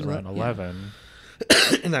when he was around 11.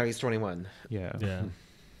 And now he's 21. Yeah.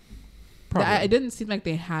 It didn't seem like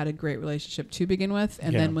they had a great relationship to begin with,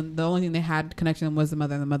 and then when the only thing they had connection was the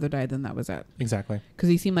mother, and the mother died, then that was it. Exactly. Because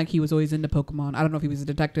he seemed like he was always into Pokemon. I don't know if he was a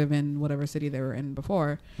detective in whatever city they were in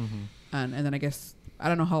before, and then I guess I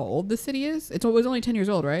don't know how old the city is. It was only 10 years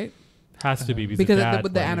old, right? Has to be because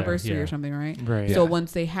with the anniversary or something, right? Right. So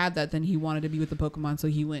once they had that, then he wanted to be with the Pokemon, so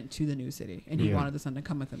he went to the new city, and he wanted the son to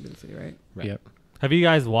come with him to the city, right? Yep. Have you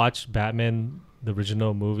guys watched Batman, the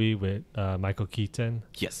original movie with Michael Keaton?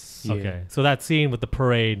 Yes. Okay. So that scene with the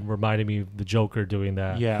parade reminded me of the Joker doing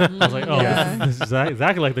that. Yeah. I was like, oh, this is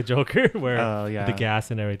exactly like the Joker, where with the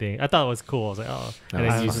gas and everything. I thought it was cool. I was like, oh. And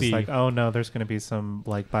I then was just like, oh no, there's going to be some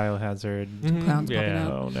like biohazard clowns popping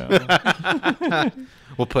out. Oh no.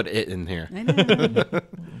 We'll put it in here. I know.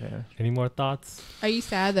 Any more thoughts? Are you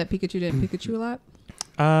sad that Pikachu didn't Pikachu a lot?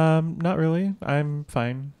 Not really. I'm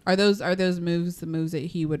fine. Are those moves the moves that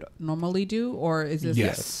he would normally do, or is this?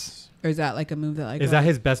 Yes. Or is that like a move that like? Is that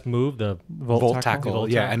his best move? The Volt tackle.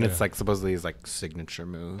 Yeah, and tackle. it's like supposedly his like signature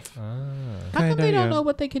move. How come they don't know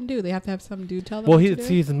what they can do? They have to have some dude tell them. Well,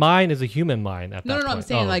 his mind is a human mind at that point. No. I'm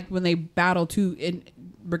saying like when they battle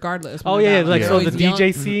regardless. Oh yeah, like so the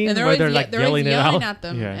DJ scene and where they're like yelling it out at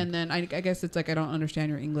them, and then I guess it's like I don't understand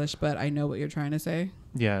your English, but I know what you're trying to say.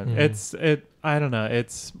 Yeah, I don't know.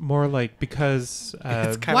 It's more like because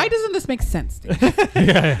why doesn't this make sense to you?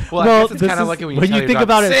 Well, I guess it's kind of like when you think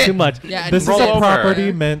about it too much. Yeah, this is a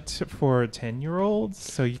property meant for 10-year-olds,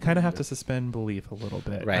 so you kind of have to suspend belief a little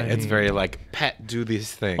bit. Right. It's very like pet do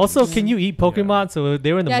these things. Also, can you eat Pokemon? So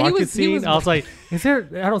they were in the market scene. I was like, is there?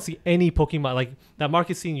 I don't see any Pokemon. Like that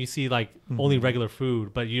market scene, you see like only regular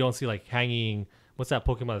food, but you don't see like hanging. What's that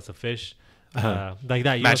Pokemon? It's a fish. Like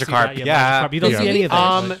that. You Magikarp. Magikarp. You don't see any of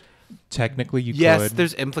that. Technically, you yes, could.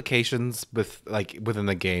 there's implications with like within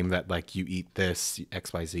the game that like you eat this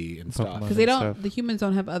XYZ and stuff. Because the humans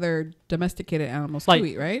don't have other domesticated animals to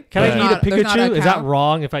eat, right? Can I eat a Pikachu? Is that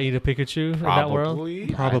wrong if I eat a Pikachu in that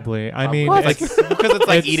world? Probably. I mean, because it's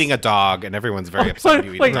like eating a dog, and everyone's very upset.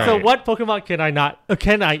 Wait, so what Pokemon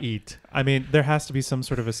can I eat? I mean, there has to be some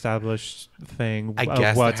sort of established thing. I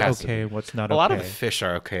guess what's okay, what's not okay. A lot of fish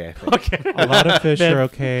are okay. I think. Okay. A lot of fish are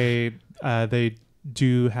okay. They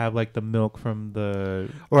do have like the milk from the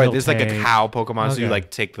there's like a cow Pokemon, so you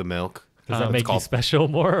like take the milk. Does that make you special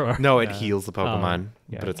more? Or? No, it heals the Pokemon,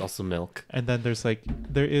 but it's also milk. And then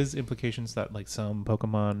there is implications that like some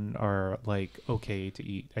Pokemon are like okay to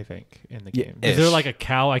eat. I think in the game. Is there like a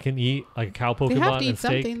cow I can eat, like a cow Pokemon? They have to eat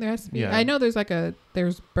steak? something. There has to be. I know there's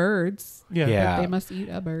there's birds. Yeah. They must eat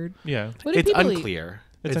a bird. Yeah. What do it's people unclear. Eat?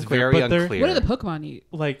 It's very unclear. What do the Pokemon eat?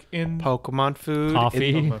 Like in Pokemon food,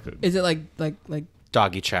 coffee. Is it like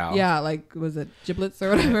doggy chow? Yeah, like was it giblets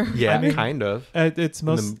or whatever? Yeah, I mean, kind of. It's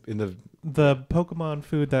most in the Pokemon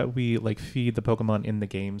food that we like feed the Pokemon in the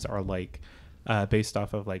games are like based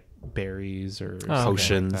off of like berries or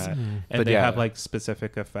potions, like and they have like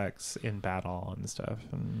specific effects in battle and stuff.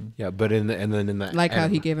 And but then in that like how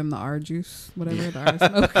he gave him the R juice, whatever the R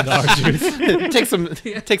smoke. The R juice. take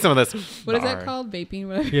some of this. What is that called? Vaping,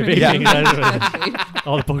 whatever. Yeah, vaping.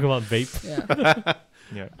 All the Pokemon vape. Yeah.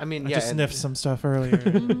 Yeah, I mean, I just sniffed some stuff earlier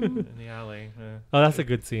in the alley. Oh, that's a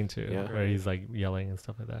good scene too, where he's like yelling and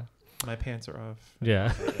stuff like that. My pants are off.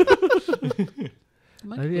 Yeah.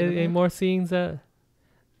 Any more scenes that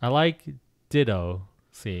I like Ditto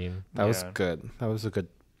scene. That was good. That was a good.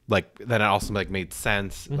 Like then it also like made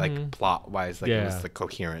sense like plot wise. Like it was like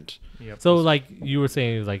coherent. Yep. So like you were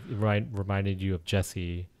saying, like reminded you of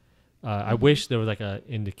Jesse. I wish there was like a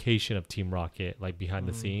indication of Team Rocket like behind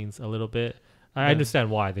the scenes a little bit. I understand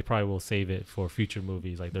why they probably will save it for future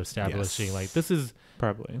movies. Like they're establishing like this is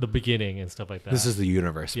probably the beginning and stuff like that. This is the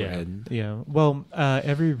universe we're Yeah. in. Yeah. Well,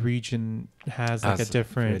 every region has like a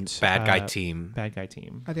different bad guy team. Bad guy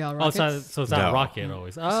team. Are they all Oh, rockets? so it's not No. Rocket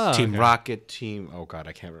always. Oh, Team okay. Rocket, Team. Oh God,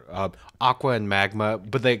 I can't remember. Aqua and Magma,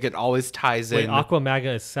 but they it always ties Wait, in Aqua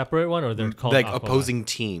Maga is separate one, or they're called like Aqua opposing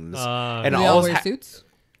teams, and Do they all always wear suits?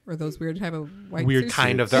 Or those weird type of white weird suits?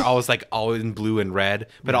 kind of. They're always like all in blue and red,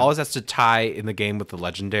 but it always has to tie in the game with the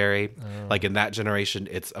legendary. Like in that generation,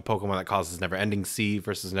 it's a Pokemon that causes never-ending sea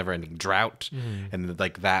versus never-ending drought, and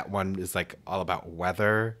like that one is like all about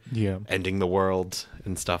weather, ending the world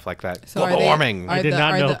and stuff like that. So Global warming. I did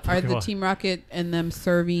not know Are the Pokemon. Team Rocket and them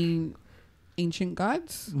serving ancient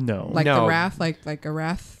gods? No. Like No. the Wrath, like a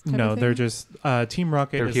Wrath type No, of they're thing? just Team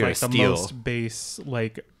Rocket They're is here like to the steal. most base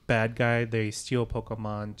like bad guy. They steal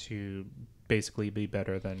Pokemon to basically be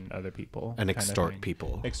better than other people And kind of extort thing.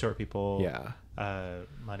 people. Extort people. Yeah.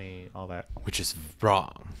 Money, all that. Which is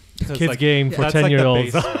wrong. So it's Kids game for that's like the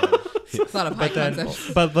 10-year-olds. base one. It's a lot of high But then,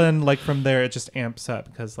 concept. but then, like from there, it just amps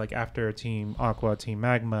up because, like, after Team Aqua, Team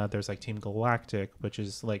Magma, there's like Team Galactic, which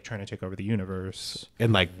is like trying to take over the universe.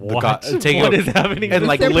 And like the What? taking What over- is happening? And Is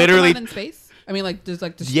like there literally Pokemon in space? I mean, like, does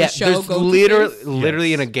like the yeah, show there's go to space? literally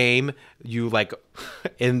Yes. in a game, you like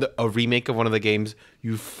in a remake of one of the games,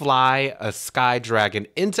 you fly a sky dragon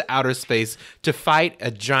into outer space to fight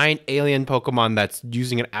a giant alien Pokemon that's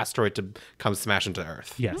using an asteroid to come smash into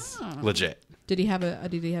Earth. Yes. Legit. Did he have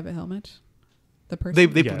a helmet? The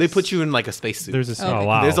person. They Yes. put you in like a spacesuit. There's a Oh,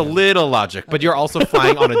 wow. There's a little logic, but you're also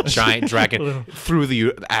flying on a giant dragon through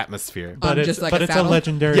the atmosphere. but it's just like but a it's saddle? a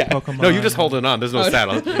legendary Yeah. Pokemon. No, you just holding on. There's no Oh.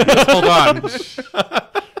 saddle. Just hold on.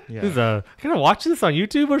 Yeah. Can I watch this on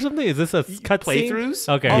YouTube or something? Is this a cut Playthroughs?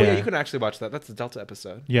 Okay. Oh yeah, Yeah. you can actually watch that. That's a Delta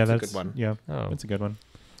episode. Yeah, That's that's a good one. Yeah, Oh. that's a good one.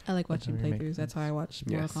 I like watching That's a remake. playthroughs. That's how I watch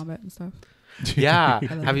Mortal Yes. Kombat and stuff. Yeah.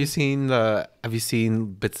 love Have it. you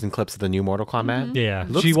seen bits and clips of the new Mortal Kombat? Yeah.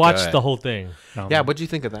 Looks She watched good. the whole thing. Yeah. What'd you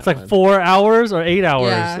think of that? It's like one? 4 hours or 8 hours.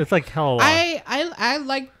 Yeah. It's like hell long. I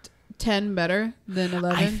liked 10 better than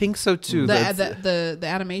 11. I think so too. the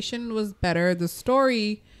animation was better. The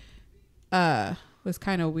story was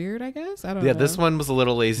kind of weird, I guess. I don't know. Yeah, this one was a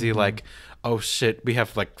little lazy. Like, oh shit, we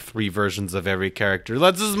have like 3 versions of every character.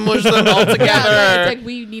 Let's just mush them all together. Yeah, it's like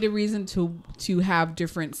we need a reason to have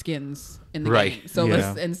different skins in the Right. game. So Yeah.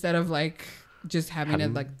 let's, instead of like just having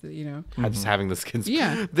it like Just having the skins.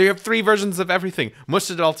 Yeah. They have 3 versions of everything.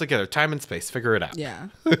 Mush it all together. Time and space. Figure it out. yeah,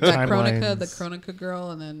 that Timelines. the Kronika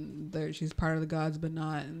girl, and then she's part of the gods but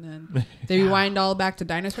not, and then they rewind all back to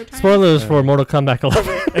dinosaur time. Spoilers for Mortal Kombat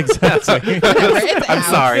 11. Exactly. Whatever, it's I'm out.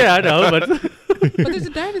 sorry. yeah, I know, but But there's a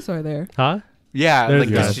dinosaur there. huh? Yeah, There's like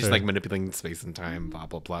dinosaur. she's like manipulating space and time, blah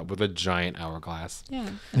blah blah, with a giant hourglass. Yeah,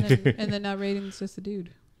 and then now Raiden's just a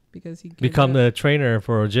dude because he gave Become it up. the trainer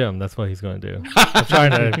for a gym. That's what he's going to do. I'm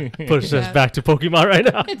trying to push us Yeah. back to Pokemon right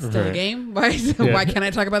now. It's still a game. Why can't I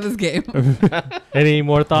talk about this game? Any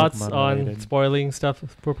more thoughts Pokemon on related. spoiling stuff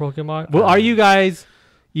for Pokemon? Well, are you guys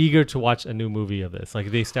eager to watch a new movie of this?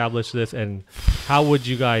 Like they established this, and how would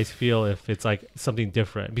you guys feel if it's like something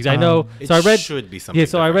different? Because I know, It so I read, should be something. yeah,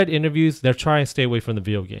 so I different. read interviews. They're trying to stay away from the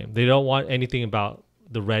video game. They don't want anything about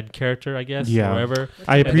the red character, I guess. Yeah. or whatever.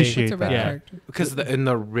 I And they- appreciate It's a red Yeah. character. Because in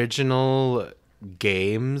the original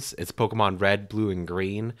games, it's Pokemon Red, Blue, and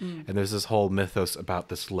Green, and there's this whole mythos about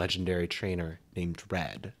this legendary trainer named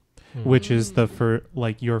Red. Which is the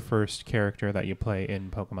your first character that you play in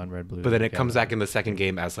Pokemon Red, Blue. But then it and comes Yellow. back in the second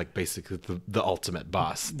game as like basically the ultimate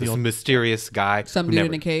boss, this ul- mysterious guy. Some who dude never-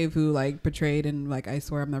 in a cave who like betrayed and like I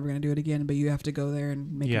swear I'm never gonna do it again, but you have to go there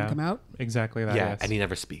and make Yeah. him come out. Exactly that. yeah, yes. and he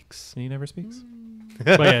never speaks. And he never speaks.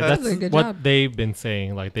 But yeah, that's a good what job. they've been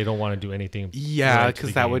saying. Like they don't want to do anything. Yeah, related to because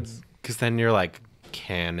the that would, games. because then you're like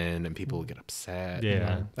canon and people will get upset.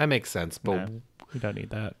 Yeah. that makes sense. But Nah, we don't need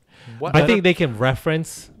that. what? I think they can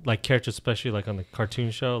reference like characters, especially like on the cartoon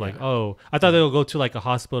show. Like, oh, I thought they'll go to like a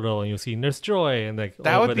hospital and you'll see Nurse Joy and like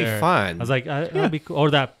That over would be there. fun. I was like, that'd be cool. Or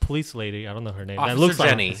that police lady. I don't know her name. Officer that looks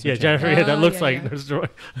Jenny. like yeah, Jennifer. Yeah, that Oh, looks yeah, like yeah. Nurse Joy.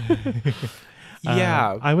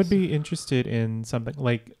 yeah, I would be interested in something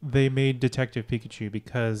like they made Detective Pikachu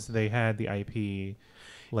because they had the IP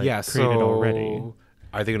like yeah. created So already.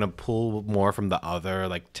 are they going to pull more from the other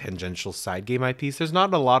like tangential side game IPs? There's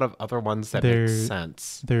not a lot of other ones that make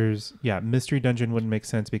sense. There's Mystery Dungeon wouldn't make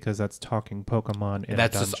sense because that's talking Pokemon in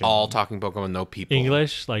That's a just dungeon. all talking Pokemon, no people.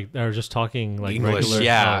 English, like they're just talking like English, regular.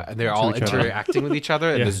 yeah, and they're all each other. interacting with each other,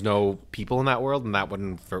 and Yeah. there's no people in that world, and that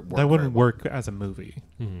wouldn't work. That wouldn't work as a movie.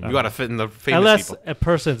 Mhm. You got to fit in the famous Unless people. a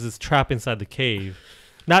person is trapped inside the cave,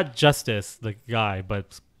 not Justice, the guy,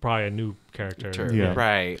 but probably a new character. Yeah.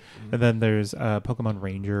 Right. And then there's Pokemon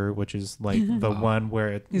Ranger, which is like the one where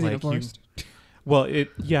it He's in a like you. forest. Well,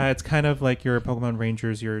 it's kind of like your Pokemon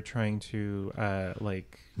Rangers. You're trying to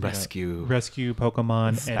Rescue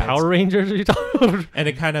Pokemon. And Power Rangers? Are you talking about? and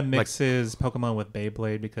it kind of mixes Pokemon with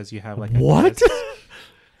Beyblade because you have like What?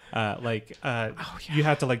 You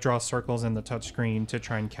have to like draw circles in the touchscreen to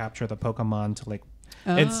try and capture the Pokemon to like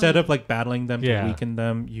Oh. instead of like battling them to Yeah. weaken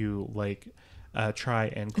them, you like try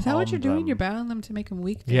and Is that what you're calm doing? them. You're battling them to make them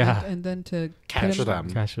weak? Yeah. And then to capture them.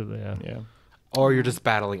 Gosh, yeah. Yeah. Or you're just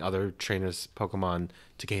battling other trainers' Pokemon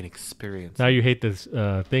to gain experience. Now you hate this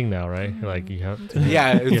thing now, right? Like you have to.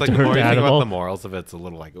 Yeah, you it's have like to the hurt more the you think about animal. the morals of it, it's a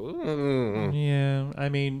little like, ooh. Yeah, I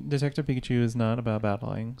mean, Detective Pikachu is not about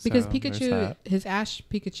battling. Because so there's Pikachu, that. his Ash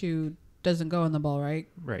Pikachu doesn't go in the ball, right?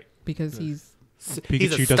 Right. Because he's... He's Pikachu a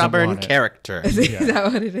doesn't stubborn want it. character. Is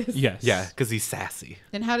that what it is? Yes. Yeah, because he's sassy.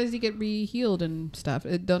 Then how does he get re-healed and stuff?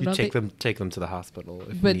 You Don't take they, them to the hospital.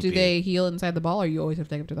 If but need do be. they heal inside the ball, or you always have to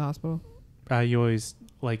take them to the hospital? You always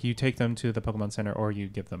you take them to the Pokemon Center, or you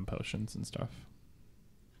give them potions and stuff.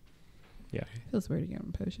 Yeah. It feels weird to give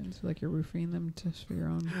them potions. Like you're roofing them just for your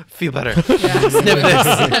own. Feel better? Yeah. Snip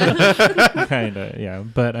this. Kind of, yeah.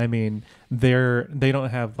 But I mean, they don't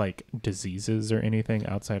have like diseases or anything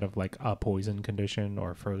outside of like a poison condition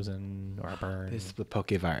or frozen or a burn. It's the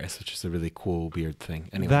Pokevirus, which is a really cool, weird thing.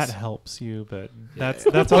 Anyways, That helps you, but that's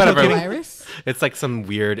Whatever. also getting, Virus? it's like some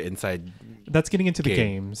weird inside. that's getting into the Game.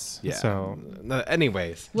 games. Yeah. So No,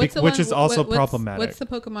 anyways, What's the which one- is also what's- problematic. What's the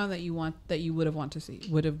Pokemon that you want that you would have wanted to see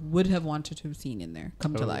would have wanted to have seen in there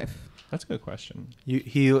come to Oh. life? That's a good question.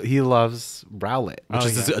 he loves Rowlet, which Oh,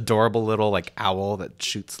 is this yeah. adorable little like owl that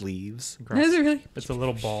shoots leaves. Is it really? It's a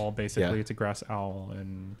little ball, basically. Yeah. It's a grass owl,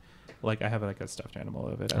 and like I have like a stuffed animal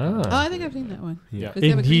of it. Ah. Oh, I think I've seen that one. Yeah. Does it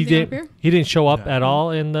have a And he green thing up didn't. here? He didn't show up No. at all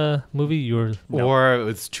in the movie. You were. Or it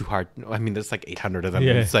was too hard. I mean, there's like 800 of them.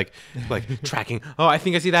 Yeah. It's like tracking. Oh, I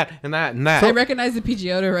think I see that and that and that. I recognize the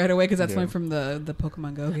Pidgeotto right away because that's Yeah. one from the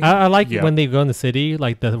Pokemon Go game. I like Yeah. when they go in the city,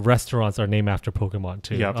 like the restaurants are named after Pokemon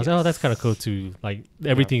too. Yep. I was like, oh, that's kind of cool too. Like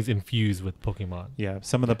everything's infused with Pokemon. Yeah,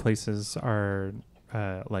 some of the places are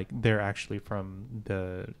like they're actually from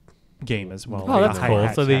the game as well. Oh, Like that's the cool.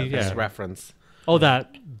 Hi-Hat So they- Cafe. yeah. Just reference. Oh,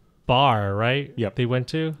 that bar, right? Yep. They went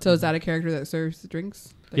to. So is that a character that serves the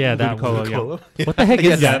drinks? Yeah, that Ludicolo, one. yeah. What the heck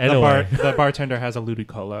is Yeah, that anyway? the bartender has a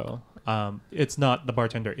Ludicolo. It's not the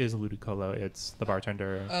bartender is Ludicolo. It's the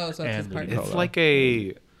bartender. Oh, so it's his and partner. Ludicolo. It's like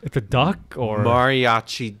a It's a duck or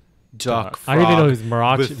mariachi duck. I didn't even know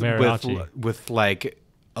frog it was mariachi. with, mariachi. with like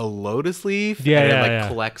a lotus leaf. Yeah, and yeah, it like yeah.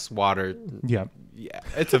 collects water. yeah. Yeah,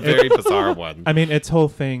 it's a very bizarre one. I mean, its whole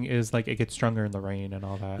thing is like it gets stronger in the rain and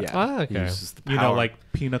all that. Yeah, Ah, okay. uses the You know, power. like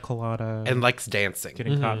pina colada and likes dancing.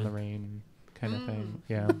 getting caught in Mhm. the rain kind of thing.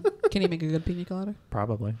 Yeah, Can he make a good pina colada?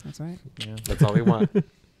 probably. That's right. Yeah. That's all we want. I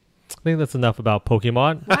think that's enough about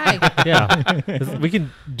Pokemon. Why? Yeah, we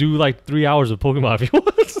can do like 3 hours of Pokemon if you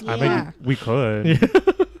want. I Yeah. mean, we could.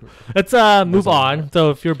 Let's move on.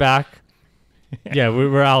 So if you're back, yeah,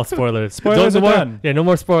 we're out of spoilers. Spoilers no are more, done. Yeah, no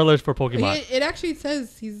more spoilers for Pokemon. It actually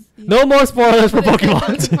says he's No more spoilers for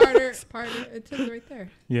Pokemon. It says right there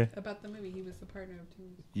Yeah. about the movie. He was the partner of Tim.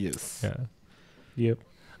 Yes. Yeah. Yep.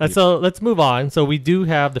 So let's move on. So we do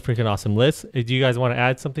have the freaking awesome list. Do you guys want to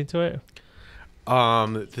add something to it?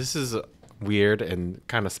 This is weird and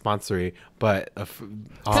kind of sponsory, but Come see me,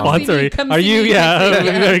 Sponsory? come Are see you? me, Yeah, come see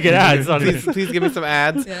we me. better get ads on please, this. please give me some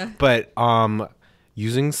ads. Yeah. But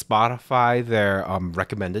using Spotify, their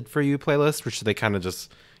recommended for you playlist, which they kind of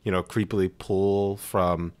just creepily pull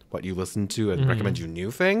from what you listen to and recommend you new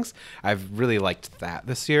things. I've really liked that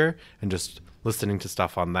this year, and just listening to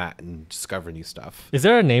stuff on that and discovering new stuff. Is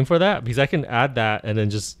there a name for that? Because I can add that and then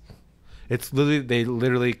just. It's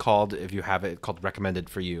literally called, if you have it, called recommended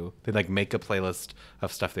for you. They like make a playlist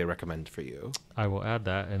of stuff they recommend for you. I will add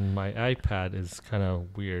that, and my iPad is kind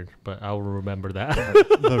of weird, but I will remember that.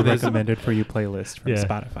 The recommended for you playlist from Yeah.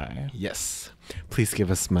 Spotify. Yes. Please give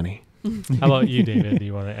us money. How about you, David? Do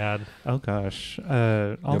you want to add? Oh gosh.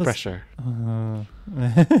 No pressure.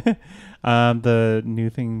 The new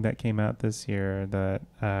thing that came out this year that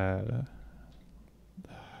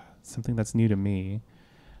something that's new to me.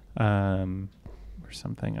 Where's or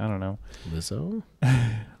something. I don't know. Lizzo?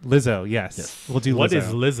 Lizzo, yes. We'll do Lizzo. What is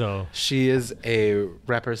Lizzo? She is a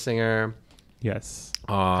rapper singer. Yes.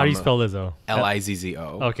 How do you spell Lizzo?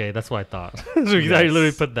 Lizzo. Okay, that's what I thought. I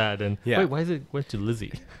literally put that in. Yeah. Wait, why is it went to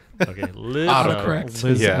Lizzie? Okay, Lizzo. Autocorrect.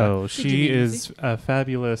 Lizzo. Yeah. She is a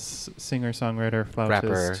fabulous singer-songwriter,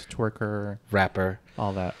 flautist, twerker, rapper,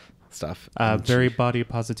 all that stuff. very body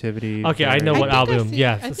positivity. Okay, I know I what think I've album. seen- I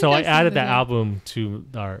Yes, think so I I've seen added it, that yeah. album to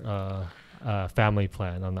our family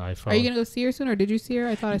plan on the iPhone. Are you gonna go see her soon, or did you see her?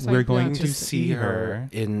 I thought I saw. We're you going on to Twitter. see her.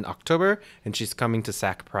 in October, and she's coming to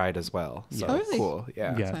SAC Pride as well. So Oh, really? cool.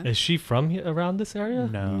 Yeah. Yeah. Fun. Is she from around this area?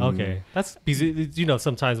 No. Okay, that's because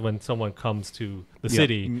sometimes when someone comes to the Yeah.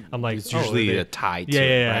 city, I'm like, It's usually they- a tie to yeah, it,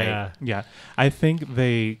 yeah, right? yeah. Yeah, I think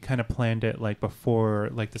they kind of planned it like before,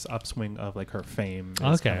 like this upswing of like her fame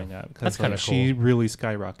is Okay. coming up. 'Cause, That's kinda She really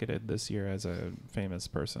skyrocketed this year as a famous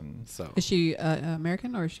person. So Is she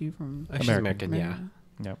American or is she from? she's American, yeah. America?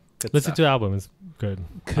 Yep. Good Listen stuff. to the album; it's good.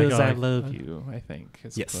 Because I like- love you, I think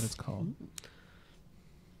is Yes. what it's called.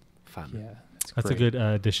 Fun. Yeah, it's That's great. a good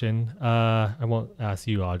addition. I won't ask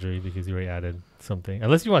you, Audrey, because you already added something.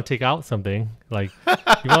 Unless you want to take out something, like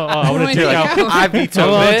you want, I want to take out. I I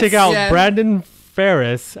veto want to this. take out Yes. Brandon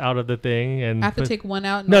Ferris out of the thing, and I have to put- take one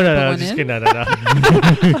out. And No, put no, no, one just in? kidding. No, no,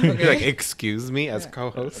 no. You're like, excuse me, as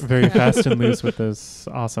co-host. Very fast and loose with this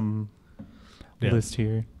awesome Yeah. list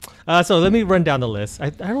here. So let me run down the list. I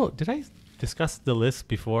don't. Did I discuss the list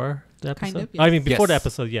before the episode? Kind of, I yes. mean, before the Yes.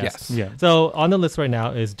 episode, yes. Yeah. So on the list right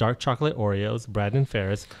now is dark chocolate Oreos, Brandon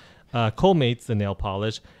Ferris, Colmates, the nail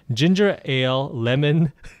polish, ginger ale,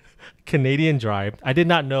 lemon, Canadian Dry. I did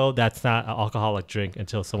not know that's not an alcoholic drink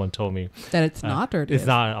until someone told me. That it's not, or it It's is?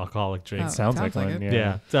 not an alcoholic drink. Oh. Sounds Sounds like like one. it.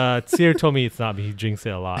 Yeah. Seer told me it's not, but he drinks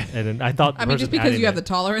it a lot. And then I thought the I mean, just person because adding you have it- the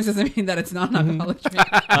tolerance doesn't mean that it's not an alcoholic drink.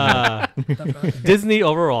 Disney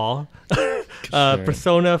overall, Sure.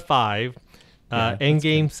 Persona 5, Yeah, that's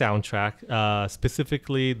Endgame soundtrack,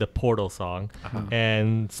 specifically the Portal song,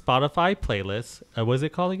 and Spotify playlist. What is it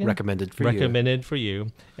called again? Recommended for Recommended for you.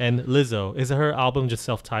 And Lizzo. Is her album just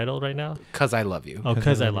self-titled right now? Cause I love you. Oh,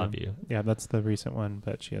 Because I Love You. Yeah, that's the recent one,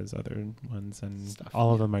 but she has other ones, and Stuff.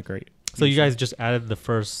 all of them are great. So you guys just added the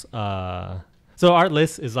first. So our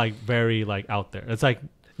list is like very like out there. It's like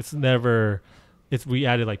it's never. It's we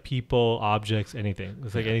added like people, objects, anything.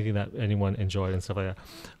 It's like anything that anyone enjoyed and stuff like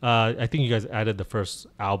that. I think you guys added the first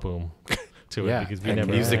album to it because we and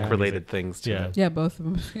never music had related things too. Yeah. Yeah, both of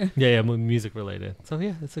them. Yeah, music related. So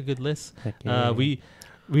yeah, it's a good list. Heck yeah.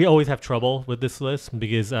 We always have trouble with this list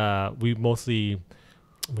because we mostly,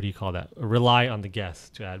 what do you call that? Rely on the guests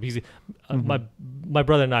to add. Because my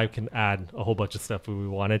brother and I can add a whole bunch of stuff if we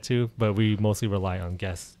wanted to, but we mostly rely on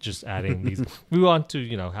guests just adding these. We want to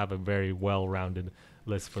have a very well-rounded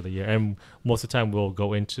list for the year, and most of the time we'll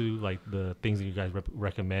go into like the things that you guys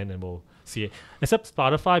recommend, and we'll see it. Except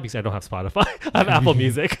Spotify, because I don't have Spotify. I have Apple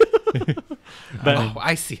Music. But Oh,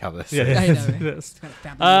 I see how this yeah, is. I know, right? yes. It's kind of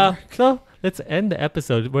family war. So let's end the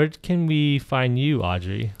episode. Where can we find you,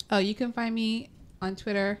 Audrey? Oh, you can find me on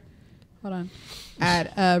Twitter. Hold on,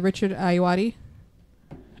 at Richard Ayawati.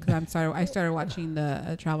 Because I started watching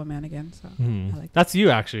the Travel Man again. So I like. That's you,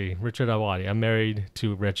 actually, Richard Awadi. I'm married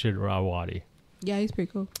to Richard Awadi. Yeah, he's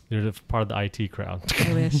pretty cool. You're the part of the IT crowd.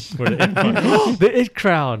 I wish. We're the it crowd. The it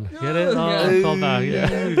crowd. Get it? Oh, Yeah. call back.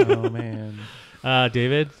 Yeah. Oh man.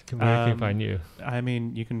 David, where can we find you? I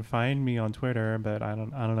mean, you can find me on Twitter, but I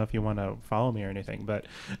don't know if you want to follow me or anything. But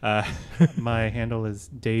my handle is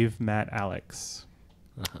Dave Matt Alex,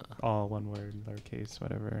 all one word, lowercase,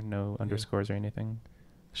 whatever, no underscores or anything.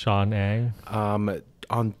 Sean Ang.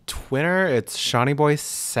 On Twitter, it's Shawnee Boy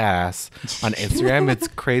Sass. On Instagram, it's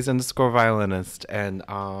craze_violinist. And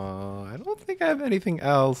I don't think I have anything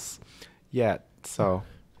else yet. So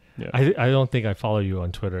Yeah. I don't think I follow you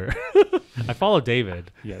on Twitter. I follow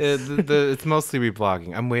David. Yes. it's mostly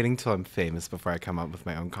reblogging. I'm waiting till I'm famous before I come up with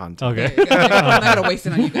my own content. Okay. There you go. I'm not gonna waste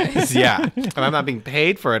it on you guys. Yeah. And I'm not being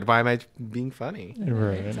paid for it. Why am I being funny?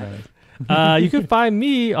 Right. You can find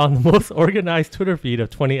me on the most organized Twitter feed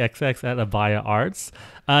of 20XX at Abaya Arts.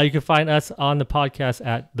 You can find us on the podcast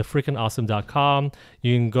at thefreakinawesome.com.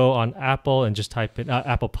 You can go on Apple and just type in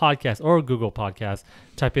Apple Podcast or Google Podcast.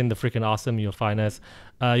 Type in The Freakin' Awesome. You'll find us.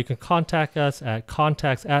 You can contact us at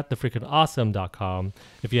contacts@thefreakinawesome.com.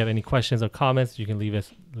 If you have any questions or comments, you can leave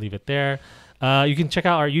it there. You can check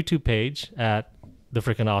out our YouTube page at The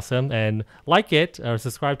Freakin' Awesome and like it or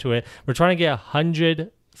subscribe to it. We're trying to get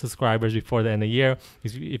 100 subscribers before the end of the year.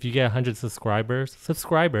 If you get 100 subscribers,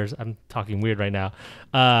 I'm talking weird right now.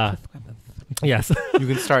 Yes. You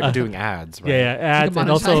can start doing ads, right? Yeah, ads, and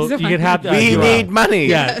also monetize you can have We URL. need money.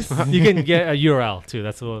 Yes, you can get a URL too.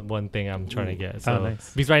 That's the one thing I'm trying to get. So,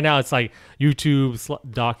 nice. because right now it's like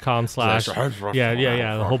youtube.com/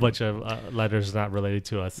 yeah, a whole bunch of letters not related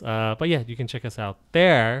to us. But yeah, you can check us out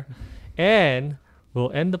there, and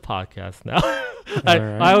we'll end the podcast now.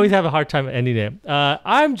 I always have a hard time ending it.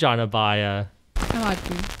 I'm John Abaya. I'm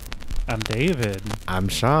Audrey. I'm David. I'm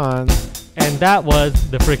Sean. And that was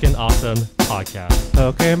the Freakin' Awesome Podcast.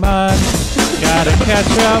 Pokemon, gotta catch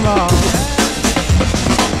 'em all.